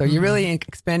writers. So you're really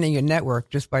expanding your network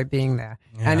just by being there.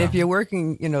 Yeah. And if you're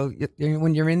working,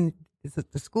 when you're in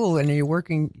the school and you're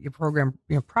working your program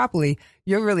properly,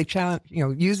 you're really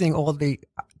using all the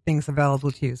things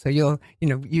available to you. So you're,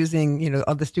 using,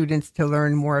 other students to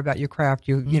learn more about your craft.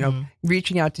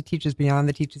 Reaching out to teachers beyond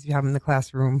the teachers you have in the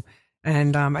classroom.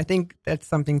 And I think that's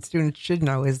something students should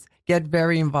know is get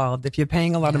very involved. If you're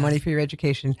paying a lot of money for your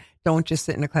education, don't just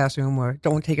sit in a classroom or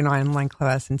don't take an online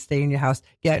class and stay in your house.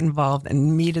 Get involved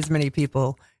and meet as many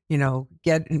people,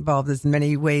 get involved as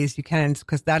many ways you can,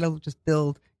 because that'll just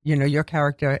build, your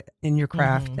character in your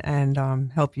craft and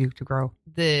help you to grow.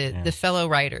 The fellow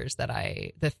writers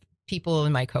the people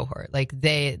in my cohort, like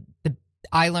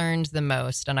I learned the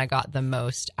most and I got the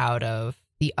most out of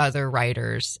the other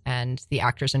writers and the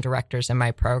actors and directors in my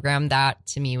program. That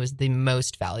to me was the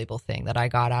most valuable thing that I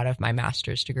got out of my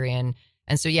master's degree. And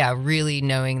so, yeah, really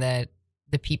knowing that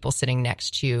the people sitting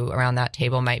next to you around that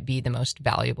table might be the most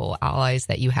valuable allies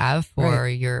that you have for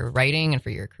your writing and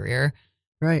for your career.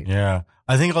 Right. Yeah.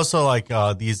 I think also like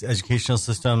these educational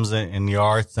systems in the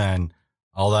arts and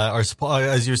all that are,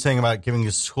 as you were saying about giving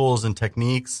you schools and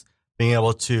techniques, being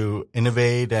able to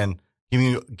innovate and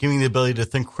giving the ability to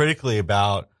think critically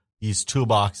about these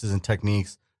toolboxes and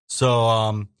techniques.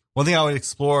 So one thing I would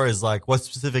explore is like what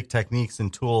specific techniques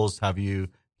and tools have you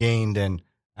gained,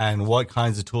 and what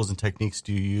kinds of tools and techniques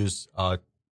do you use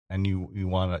and you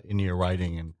want in your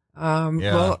writing? And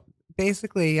Well,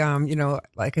 basically,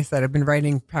 like I said, I've been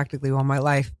writing practically all my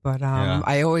life, but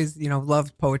I always,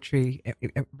 loved poetry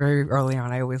very early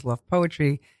on. I always loved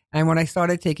poetry. And when I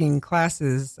started taking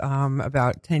classes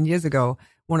about 10 years ago,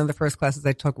 one of the first classes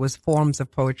I took was Forms of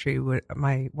Poetry with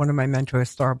one of my mentors,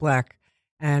 Star Black.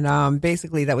 And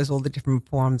basically that was all the different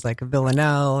forms, like a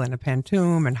villanelle and a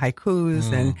pantoum and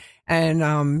haikus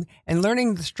and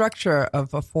learning the structure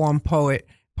of a form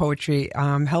poetry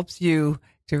helps you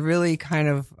to really kind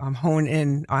of hone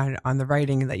in on the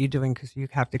writing that you're doing, because you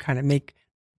have to kind of make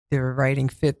the writing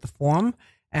fit the form.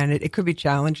 And it could be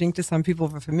challenging to some people,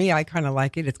 but for me, I kind of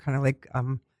like it. It's kind of like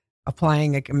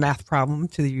applying like a math problem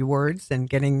to your words and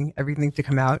getting everything to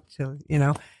come out to,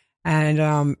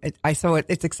 And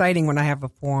it's exciting when I have a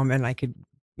form and I could,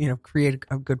 create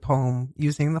a good poem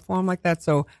using the form like that.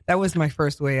 So that was my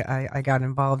first way I got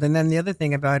involved. And then the other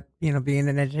thing about, being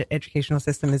in an educational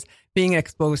system is being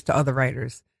exposed to other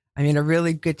writers. I mean, a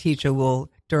really good teacher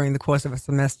will, during the course of a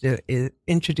semester,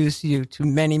 introduce you to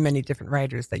many, many different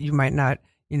writers that you might not,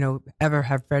 ever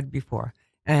have read before.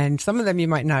 And some of them you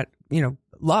might not,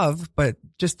 love, but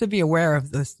just to be aware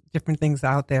of the different things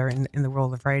out there in the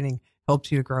world of writing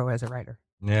helps you to grow as a writer.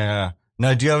 Yeah.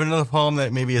 Now, do you have another poem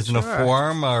that maybe is in a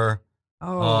form, or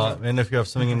and if you have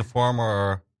something in the form,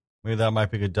 or maybe that might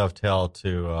be a good dovetail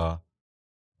to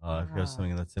if you have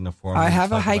something that's in the form. I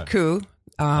have a haiku.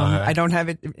 I don't have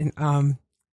it in,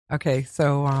 okay,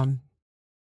 so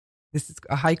this is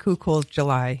a haiku called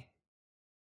July.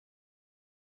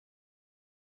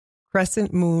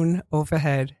 Crescent moon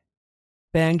overhead,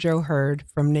 banjo heard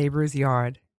from neighbor's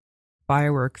yard,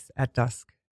 fireworks at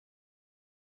dusk.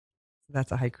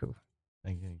 That's a haiku.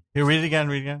 Thank you. Here, read it again.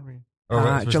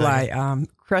 July.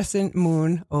 Crescent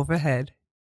moon overhead,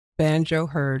 banjo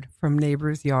heard from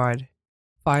neighbor's yard,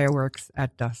 fireworks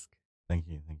at dusk. Thank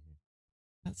you.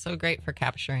 That's so great for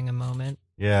capturing a moment.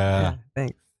 Yeah,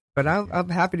 thanks. But I'm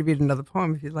happy to read another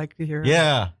poem if you'd like to hear it.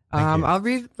 Yeah. I'll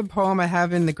read the poem I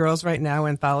have in the Girls Right Now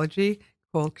anthology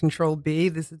called Control B.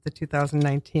 This is the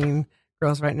 2019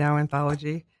 Girls Right Now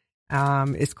anthology.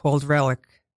 It's called Relic.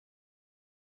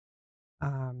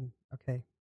 Okay.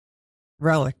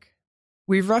 Relic.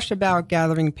 We rush about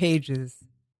gathering pages.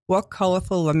 What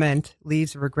colorful lament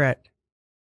leaves regret?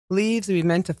 Leaves we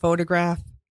meant to photograph.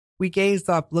 We gaze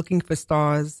up looking for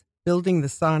stars, building the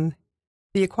sun.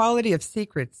 The equality of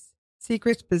secrets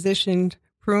positioned,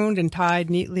 pruned and tied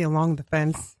neatly along the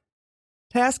fence.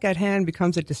 Task at hand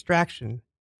becomes a distraction.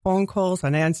 Phone calls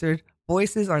unanswered,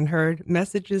 voices unheard,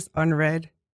 messages unread.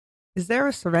 Is there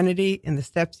a serenity in the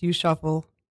steps you shuffle?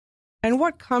 And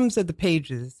what comes of the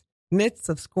pages, myths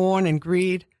of scorn and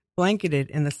greed,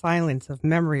 blanketed in the silence of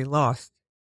memory lost?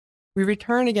 We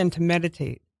return again to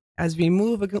meditate as we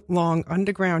move along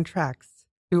underground tracks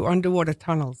through underwater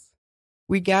tunnels.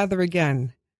 We gather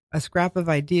again, a scrap of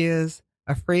ideas,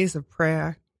 a phrase of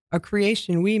prayer, a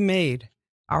creation we made,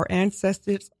 our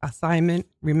ancestors' assignment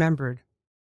remembered.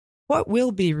 What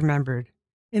will be remembered?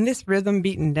 In this rhythm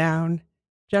beaten down,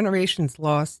 generations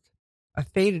lost, a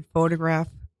faded photograph,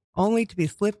 only to be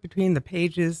slipped between the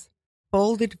pages,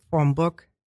 folded from book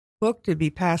to be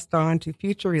passed on to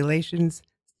future relations,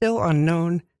 still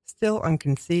unknown, still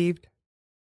unconceived.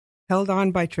 Held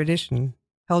on by tradition,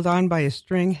 held on by a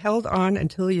string, held on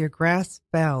until your grasp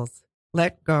fails.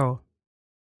 Let go.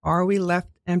 Are we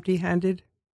left empty-handed?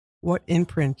 What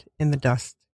imprint in the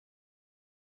dust?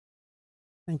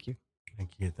 Thank you.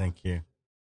 Thank you.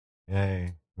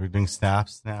 Yay. We're doing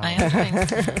snaps now. I am doing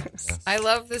snaps. Yes. I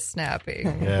love the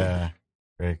snapping. Yeah.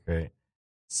 Great.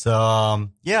 So,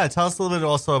 tell us a little bit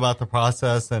also about the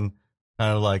process and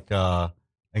kind of like,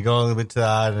 and go a little bit to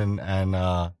that and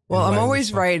well, I'm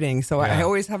always writing, so I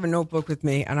always have a notebook with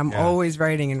me, and I'm always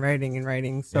writing and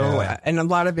writing. So, and a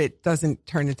lot of it doesn't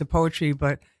turn into poetry,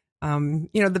 but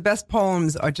the best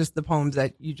poems are just the poems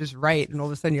that you just write, and all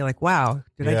of a sudden you're like, wow,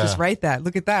 did I just write that?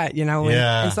 Look at that,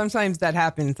 and sometimes that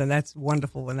happens, and that's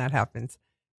wonderful when that happens.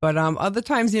 But other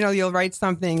times, you'll write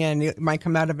something and it might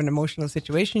come out of an emotional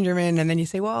situation you're in, and then you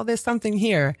say, well, there's something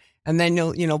here. And then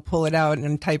you'll pull it out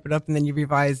and type it up, and then you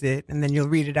revise it, and then you'll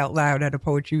read it out loud at a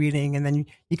poetry reading, and then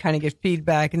you kind of get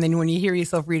feedback. And then when you hear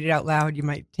yourself read it out loud, you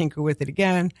might tinker with it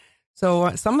again.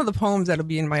 So some of the poems that'll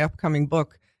be in my upcoming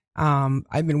book,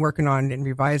 I've been working on and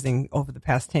revising over the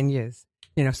past 10 years.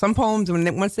 Some poems,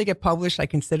 once they get published, I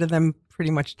consider them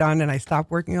pretty much done and I stop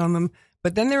working on them.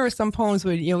 But then there are some poems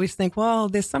where you always think, well,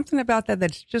 there's something about that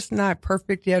that's just not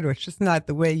perfect yet, or it's just not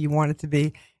the way you want it to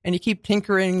be. And you keep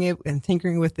tinkering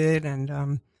with it.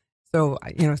 And so,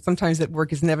 sometimes that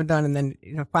work is never done. And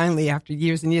then, finally, after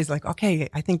years and years, like, okay,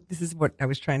 I think this is what I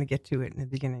was trying to get to it in the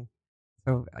beginning.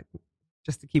 So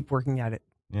just to keep working at it.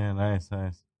 Yeah, nice.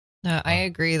 No, I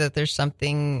agree that there's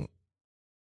something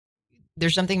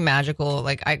magical.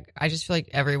 Like I just feel like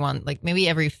everyone, like maybe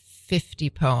every 50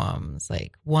 poems,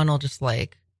 like one will just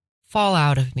like fall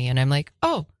out of me, and I'm like,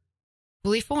 oh,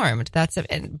 fully formed. That's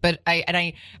it. But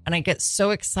I get so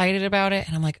excited about it,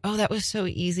 and I'm like, oh, that was so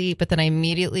easy. But then I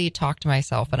immediately talk to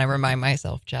myself, and I remind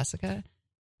myself, Jessica,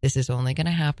 this is only going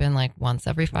to happen like once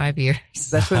every 5 years.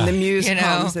 That's when the muse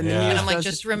comes, and and I'm like,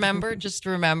 just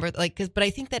remember, like, but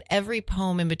I think that every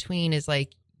poem in between is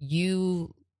like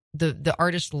the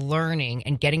artist learning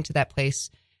and getting to that place.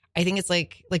 I think it's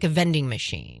like a vending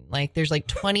machine. Like there's like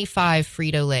 25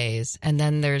 Frito-Lays, and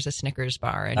then there's a Snickers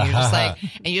bar, and you're just like,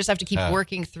 and you just have to keep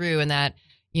working through, and that,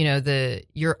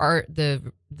 your art,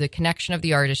 the connection of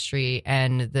the artistry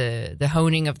and the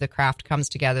honing of the craft comes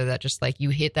together, that just like you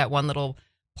hit that one little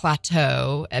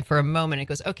plateau, and for a moment it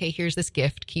goes, okay, here's this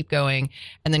gift, keep going,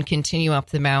 and then continue up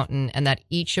the mountain. And that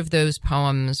each of those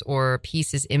poems or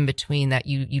pieces in between that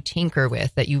you tinker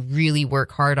with, that you really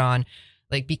work hard on,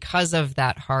 like because of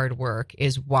that hard work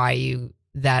is why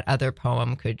that other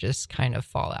poem could just kind of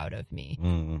fall out of me.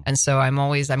 And so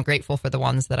I'm grateful for the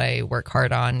ones that I work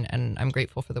hard on, and I'm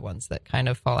grateful for the ones that kind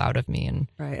of fall out of me. And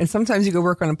right, and sometimes you go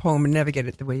work on a poem and never get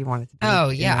it the way you want it to be. Oh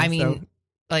yeah, I mean,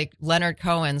 like Leonard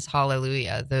Cohen's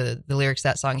Hallelujah, the lyrics to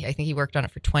that song, I think he worked on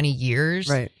it for 20 years.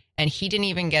 Right. And he didn't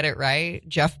even get it right.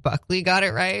 Jeff Buckley got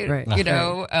it right.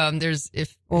 Right.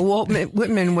 Walt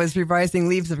Whitman was revising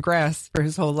Leaves of Grass for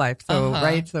his whole life. So,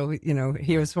 right. So,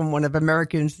 he was from one of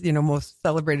America's, most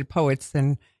celebrated poets.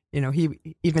 And, he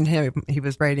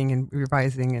was writing and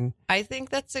revising. And I think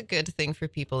that's a good thing for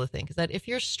people to think, is that if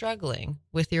you're struggling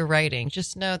with your writing,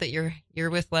 just know that you're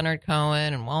with Leonard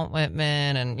Cohen and Walt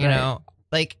Whitman. And,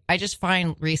 like I just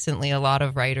find recently a lot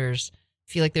of writers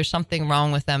feel like there's something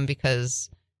wrong with them because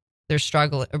they're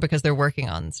struggling or because they're working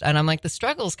on, and I'm like, the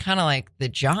struggle is kind of like the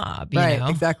job, you know?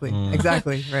 Exactly,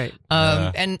 right.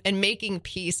 And making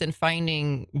peace and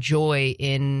finding joy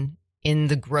in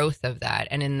the growth of that,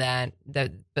 and in that,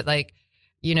 but like,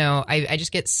 I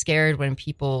just get scared when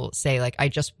people say like, I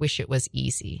just wish it was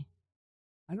easy.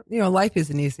 Life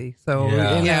isn't easy, so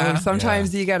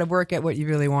sometimes you got to work at what you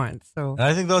really want. So, and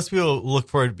I think those people who look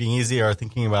for it being easy are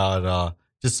thinking about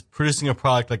just producing a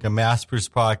product, like a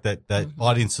mass-produced product that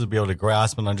audiences will be able to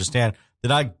grasp and understand. They're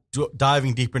not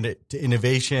diving deeper into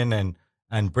innovation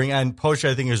and poetry.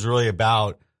 I think is really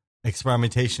about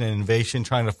experimentation and innovation,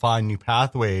 trying to find new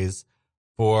pathways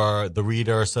for the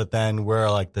reader. So that then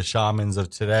we're like the shamans of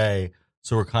today.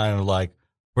 So we're kind of like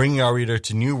bringing our reader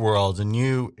to new worlds and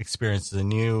new experiences and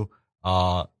new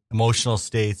emotional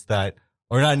states that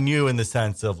are not new in the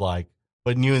sense of like,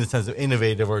 but new in the sense of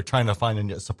innovative, or trying to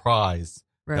find a surprise.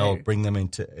 Right. That'll bring them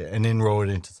into an inroad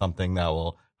into something that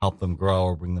will help them grow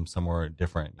or bring them somewhere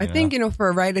different. I think, for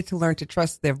a writer to learn to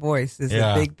trust their voice is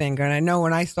a big thing. And I know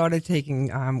when I started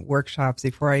taking workshops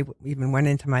before I even went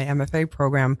into my MFA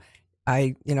program,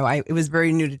 it was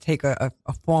very new to take a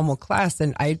formal class.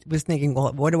 And I was thinking,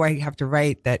 well, what do I have to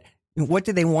write what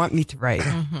do they want me to write?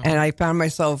 And I found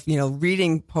myself,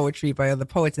 reading poetry by other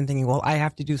poets and thinking, well, I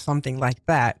have to do something like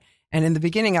that. And in the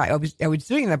beginning, I was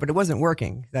doing that, but it wasn't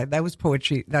working. That was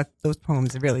poetry. Those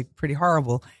poems are really pretty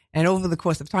horrible. And over the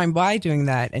course of time, by doing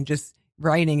that and just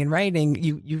writing,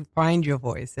 you find your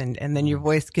voice, and then your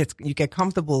voice you get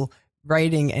comfortable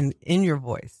writing and in your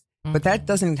voice. But that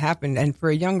doesn't happen. And for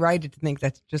a young writer to think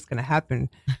that's just going to happen,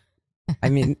 I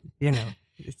mean,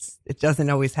 it doesn't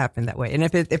always happen that way. And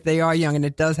if they are young and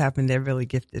it does happen, they're really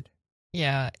gifted.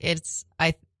 Yeah,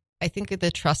 I think that the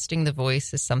trusting the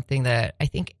voice is something that I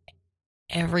think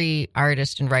every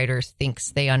artist and writer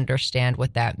thinks they understand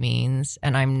what that means.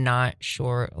 And I'm not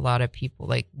sure a lot of people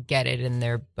like get it in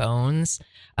their bones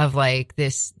of like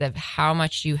this, of how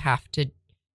much you have to,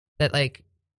 that like,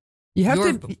 you have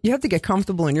to get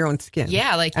comfortable in your own skin.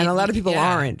 Yeah. And a lot of people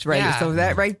aren't, right? Yeah. So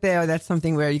that right there, that's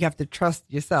something where you have to trust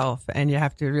yourself, and you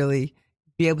have to really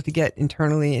be able to get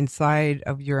internally inside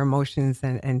of your emotions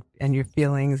and your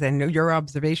feelings and your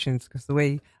observations, because the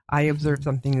way I observe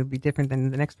something will be different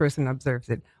than the next person observes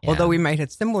it. Yeah. Although we might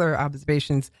have similar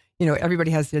observations,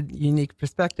 everybody has a unique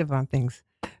perspective on things.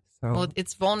 So, well,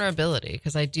 it's vulnerability,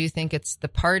 because I do think it's the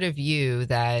part of you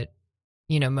that,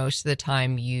 most of the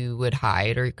time you would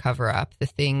hide or cover up, the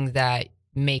thing that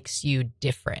makes you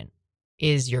different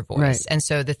is your voice. Right. And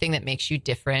so the thing that makes you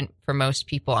different for most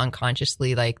people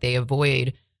unconsciously, like they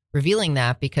avoid revealing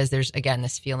that because there's, again,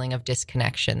 this feeling of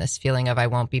disconnection, this feeling of I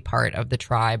won't be part of the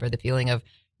tribe, or the feeling of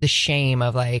the shame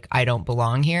of like, I don't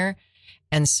belong here.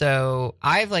 And so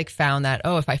I've like found that,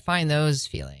 if I find those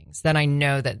feelings, then I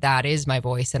know that that is my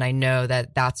voice. And I know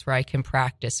that that's where I can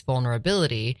practice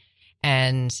vulnerability.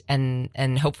 And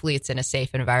hopefully it's in a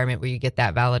safe environment where you get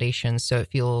that validation. So it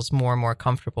feels more and more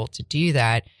comfortable to do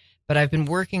that. But I've been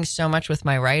working so much with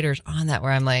my writers on that,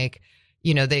 where I'm like,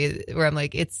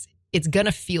 it's going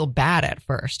to feel bad at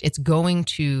first. It's going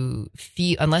to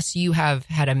feel, unless you have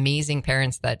had amazing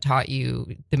parents that taught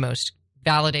you the most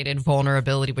validated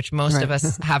vulnerability, which most of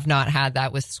us have not had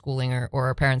that with schooling,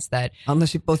 or parents that,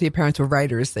 unless both your parents were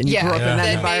writers and you grew up in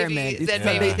that environment,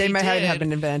 they might have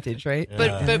an advantage, right?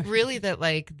 But really that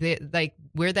like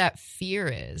where that fear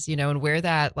is, and where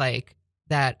that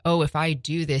if I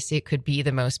do this, it could be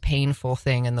the most painful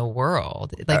thing in the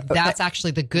world. Like that's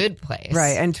actually the good place.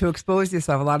 Right. And to expose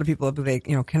yourself, a lot of people will be like,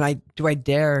 do I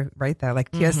dare write that?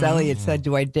 Like T.S. Eliot said,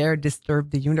 do I dare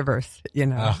disturb the universe?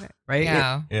 Right?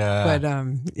 Yeah.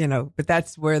 But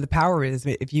that's where the power is.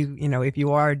 If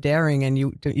you are daring and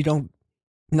you don't,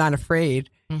 not afraid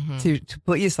to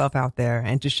put yourself out there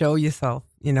and to show yourself,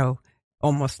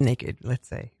 almost naked, let's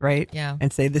say, right? Yeah.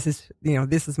 And say, this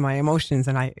is my emotions,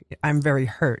 and I'm very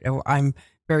hurt, or I'm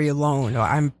very alone, or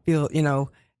I feel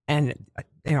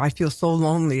so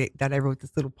lonely that I wrote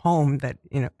this little poem that,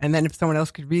 and then if someone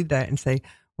else could read that and say,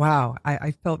 wow,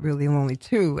 I felt really lonely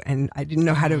too, and I didn't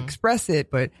know how to express it,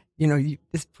 but, you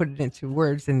just put it into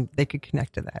words and they could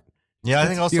connect to that. Yeah, I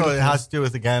think also beautiful. It has to do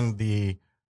with, again, the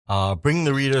bringing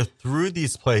the reader through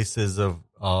these places of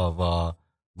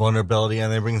vulnerability,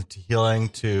 and they bring them to healing,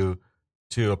 to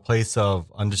a place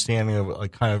of understanding of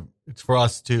like kind of, it's for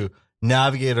us to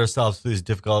navigate ourselves through these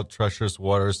difficult, treacherous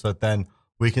waters, so that then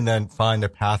we can then find a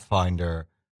pathfinder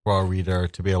for our reader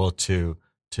to be able to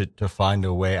find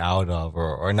a way out of,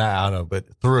 or not out of, but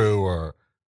through, or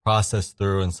process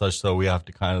through and such. So we have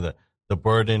to kind of, the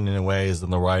burden in a way is on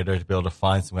the writer to be able to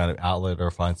find some kind of outlet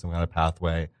or find some kind of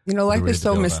pathway. Life is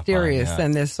so mysterious,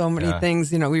 and there's so many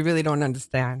things, we really don't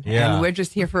understand. Yeah. And we're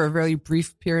just here for a very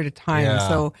brief period of time. Yeah.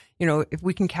 So, if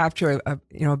we can capture a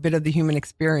bit of the human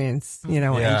experience,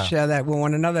 and share that with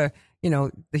one another,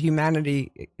 the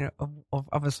humanity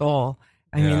of us all.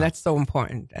 I mean, that's so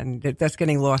important. And that's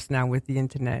getting lost now with the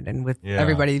internet and with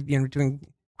everybody, doing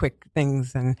quick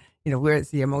things, and where is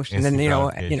the emotion, and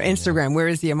Instagram, where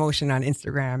is the emotion on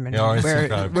Instagram, and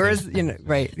where is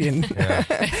right?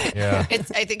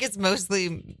 I think it's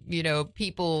mostly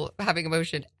people having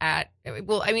emotion at,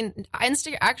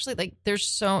 Instagram. Actually, like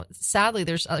there's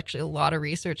actually a lot of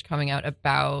research coming out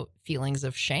about feelings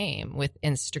of shame with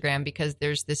Instagram, because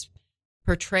there's this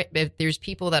there's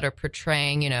people that are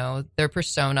portraying their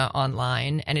persona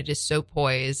online, and it is so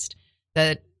poised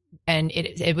that. And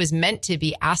it was meant to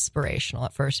be aspirational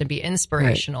at first and be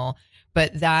inspirational,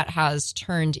 but that has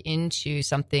turned into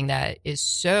something that is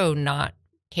so not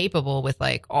capable with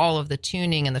like all of the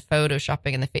tuning and the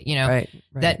photoshopping and the,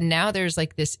 that now there's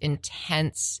like this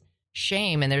intense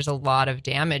shame, and there's a lot of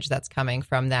damage that's coming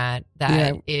from that.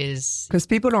 Is because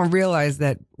people don't realize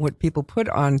that what people put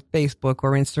on Facebook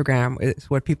or Instagram is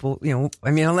what people,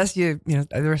 unless there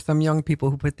are some young people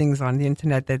who put things on the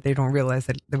internet that they don't realize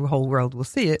that the whole world will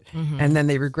see it, and then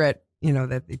they regret,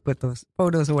 that they put those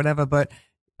photos or whatever. But,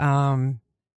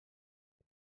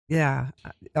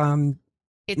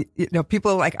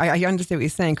 people like, I understand what you're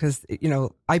saying, because,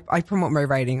 I promote my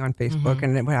writing on Facebook,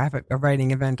 and when I have a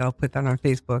writing event, I'll put that on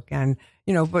Facebook, and,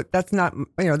 but that's not,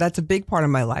 that's a big part of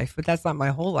my life, but that's not my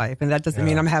whole life. And that doesn't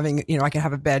mean I'm having, I can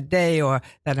have a bad day, or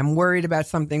that I'm worried about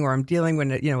something, or I'm dealing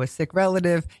with, a sick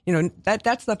relative,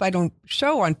 that stuff I don't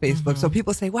show on Facebook. So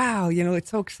people say, wow, it's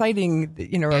so exciting,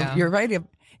 you're writing.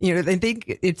 They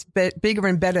think it's bigger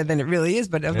and better than it really is.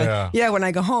 But I'm like, when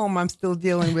I go home, I'm still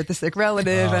dealing with the sick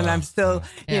relative, and I'm still,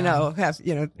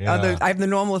 other. I have the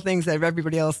normal things that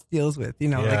everybody else deals with, like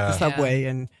the subway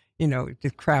and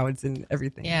the crowds and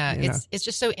everything. Yeah, it's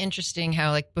just so interesting how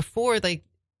like before, like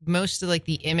most of like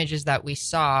the images that we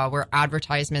saw were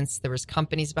advertisements. There was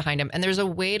companies behind them, and there's a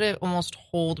way to almost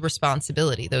hold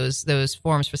responsibility. Those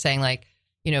forms for saying like,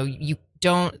 you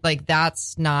don't like,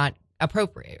 that's not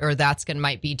appropriate, or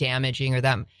might be damaging, or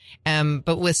them.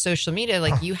 But with social media,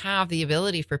 like you have the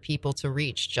ability for people to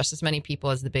reach just as many people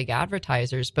as the big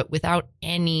advertisers, but without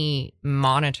any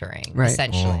monitoring,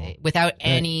 essentially, without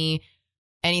anything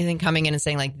coming in and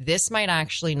saying like, this might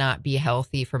actually not be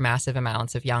healthy for massive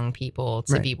amounts of young people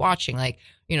to be watching. Like,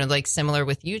 like similar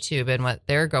with YouTube and what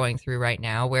they're going through right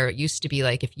now, where it used to be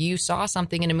like, if you saw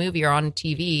something in a movie or on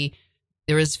TV,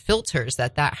 there was filters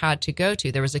that had to go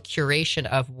to. There was a curation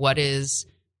of what is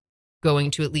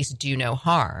going to at least do no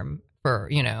harm for,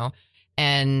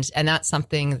 and that's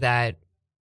something that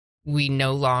we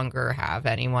no longer have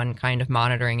anyone kind of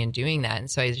monitoring and doing that.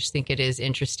 And so I just think it is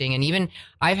interesting. And even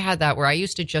I've had that where I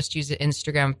used to just use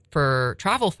Instagram for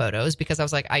travel photos because I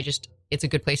was like, it's a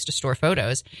good place to store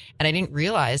photos. And I didn't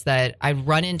realize that I'd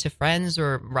run into friends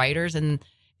or writers and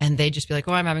they'd just be like,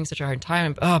 oh, I'm having such a hard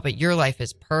time. Oh, but your life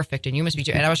is perfect and you must be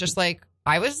doing. And I was just like,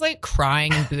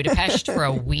 crying in Budapest for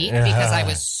a week because I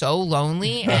was so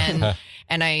lonely and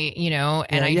I,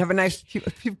 you have a nice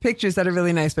few pictures that are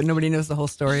really nice, but nobody knows the whole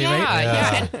story, right?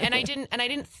 Yeah. And I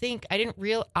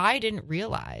didn't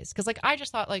realize because I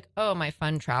just thought oh, my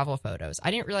fun travel photos. I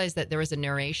didn't realize that there was a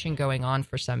narration going on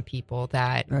for some people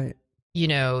that,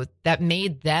 that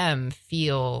made them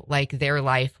feel like their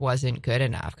life wasn't good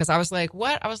enough. Because I was like,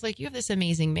 what? I was like, you have this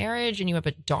amazing marriage and you have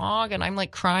a dog. And I'm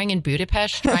crying in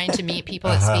Budapest trying to meet people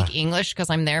that speak English because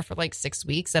I'm there for 6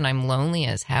 weeks and I'm lonely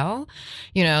as hell.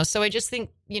 So I just think,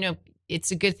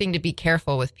 it's a good thing to be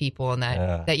careful with people and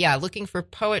that looking for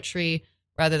poetry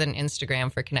rather than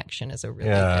Instagram for connection is a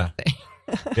really good thing.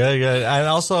 Good. And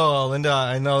also, Linda,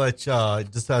 I know that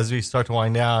just as we start to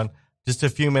wind down, just a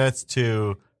few minutes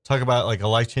to talk about a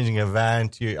life-changing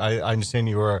event. I understand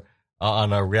you were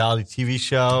on a reality TV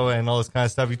show and all this kind of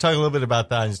stuff. You talk a little bit about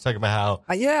that and just talk about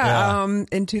how.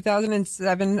 In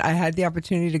 2007, I had the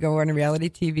opportunity to go on a reality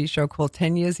TV show called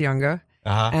 10 Years Younger.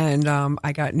 And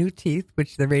I got new teeth,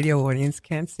 which the radio audience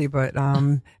can't see. But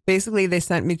basically, they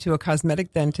sent me to a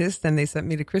cosmetic dentist and they sent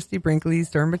me to Christy Brinkley's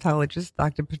dermatologist,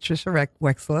 Dr. Patricia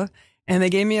Wexler. And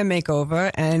they gave me a makeover,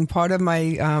 and part of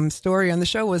my story on the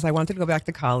show was I wanted to go back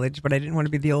to college, but I didn't want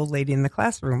to be the old lady in the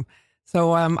classroom.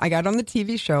 So I got on the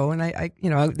TV show, and I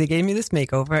they gave me this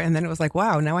makeover, and then it was like,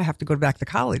 wow, now I have to go back to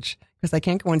college because I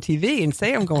can't go on TV and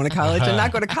say I'm going to college and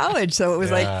not go to college. So it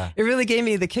was it really gave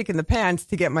me the kick in the pants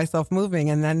to get myself moving,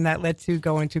 and then that led to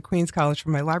going to Queens College for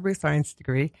my library science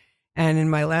degree. And in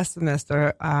my last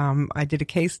semester, I did a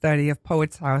case study of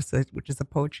Poets House, which is a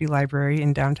poetry library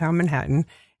in downtown Manhattan.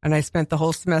 And I spent the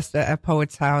whole semester at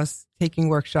Poets House, taking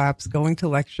workshops, going to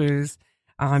lectures,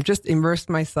 just immersed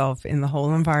myself in the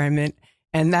whole environment.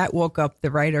 And that woke up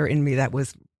the writer in me that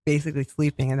was basically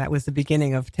sleeping. And that was the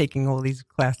beginning of taking all these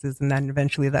classes. And then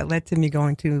eventually that led to me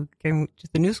going to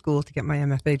just a new school to get my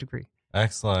MFA degree.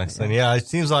 Excellent. Yeah, it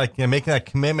seems like making that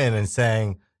commitment and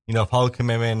saying, public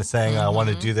commitment and saying, I want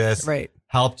to do this. Right.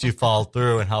 Helped you follow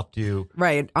through and helped you.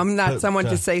 Right. I'm not someone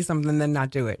to say something and then not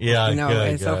do it. Yeah.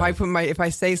 Good. So if I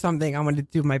say something, I'm going to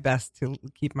do my best to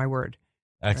keep my word.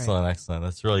 Excellent. Excellent.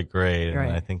 That's really great.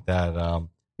 And I think that,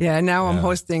 now I'm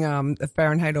hosting, the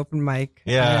Fahrenheit open mic.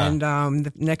 Yeah. And,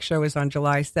 the next show is on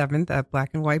July 7th at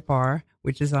Black and White Bar,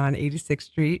 which is on 86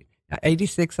 East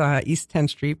 10th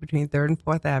Street between 3rd and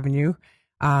 4th Avenue.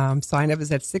 Sign up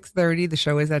is at 6:30. The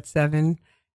show is at 7.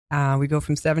 We go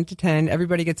from 7 to 10.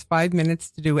 Everybody gets 5 minutes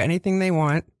to do anything they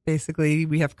want. Basically,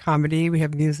 we have comedy, we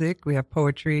have music, we have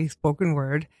poetry, spoken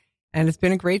word, and it's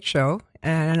been a great show.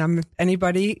 And if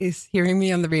anybody is hearing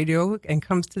me on the radio and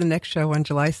comes to the next show on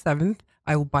July 7th,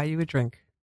 I will buy you a drink.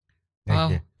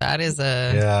 Well, that is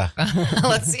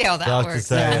let's see how that works.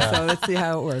 So let's see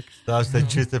how it works. That's the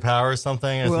truth to power or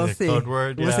something? We'll see. Code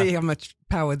word? We'll see how much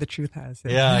power the truth has.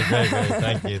 Yeah, great.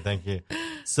 Thank you.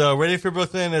 So Ready for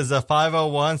Brooklyn is a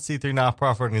 501c3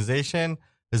 nonprofit organization.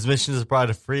 Whose mission is to provide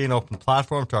a free and open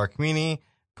platform to our community,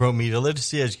 promote media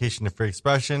literacy, education, and free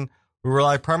expression. We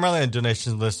rely primarily on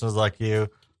donations from listeners like you.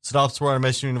 So to help support our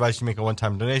mission, we invite you to make a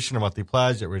one-time donation or monthly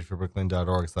pledge at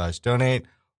readyforbrooklyn.org/donate.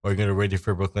 Or you can go to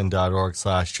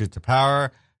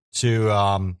readyforbrooklyn.org/truth-to-power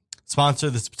to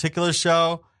sponsor this particular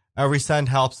show. Every cent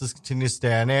helps us continue to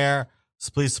stay on air.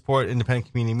 So please support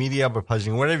independent community media by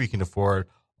pledging whatever you can afford.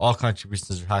 All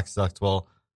contributions are tax deductible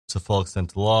to full extent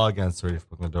to the law. Again, it's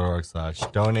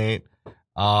readyforbrooklyn.org/donate.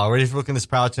 Ready for Brooklyn is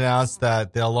proud to announce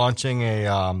that they're launching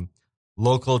a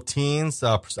local teens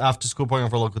after-school program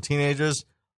for local teenagers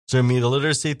to media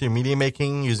literacy through media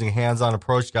making using a hands-on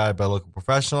approach guided by local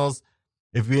professionals.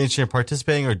 If you're interested in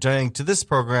participating or donating to this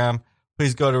program,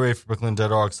 please go to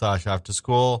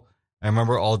readyforbrooklyn.org/afterschool. And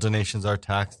remember, all donations are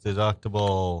tax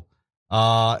deductible.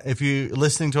 If you're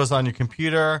listening to us on your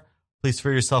computer, please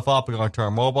free yourself up and go into our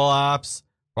mobile apps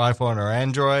for iPhone or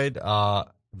Android,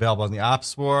 available in the App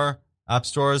Stores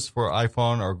for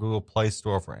iPhone or Google Play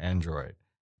Store for Android.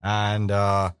 And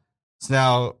so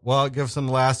now, we'll give some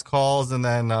last calls, and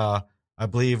then I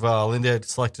believe Linda had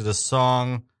selected a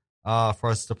song for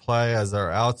us to play as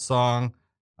our out song.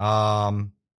 Just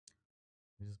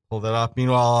pull that up.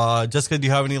 Meanwhile, Jessica, do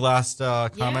you have any last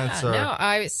comments? No,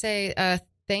 I would say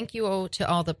thank you to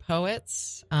all the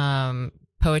poets.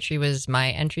 Poetry was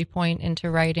my entry point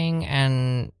into writing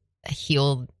and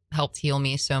helped heal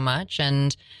me so much.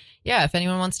 And yeah, if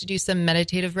anyone wants to do some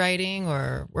meditative writing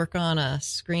or work on a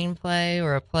screenplay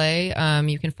or a play,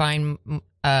 you can find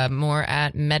more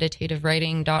at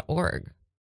meditativewriting.org.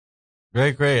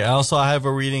 Great. Also, I have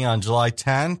a reading on July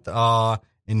 10th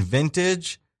in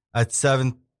Vintage at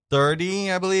 7:30,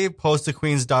 I believe.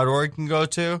 Postofqueens.org you can go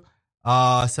to.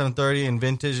 7:30 in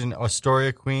Vintage in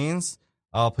Astoria, Queens.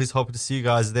 Please hope to see you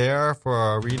guys there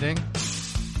for a reading.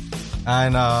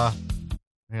 And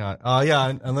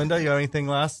and Linda, you have anything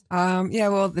last?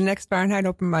 Well, the next Fahrenheit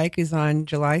open mic is on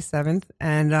July 7th,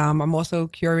 and I'm also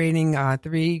curating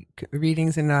 3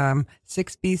 readings in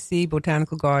 6 BC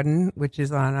Botanical Garden, which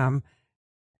is on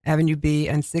Avenue B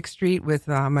and 6th Street with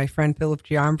my friend Philip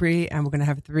Giambri, and we're going to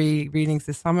have 3 readings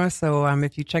this summer. So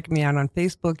if you check me out on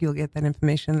Facebook, you'll get that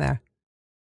information there.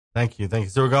 Thank you.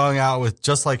 So we're going out with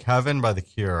Just Like Heaven by The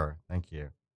Cure. Thank you.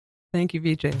 Thank you,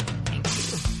 VJ.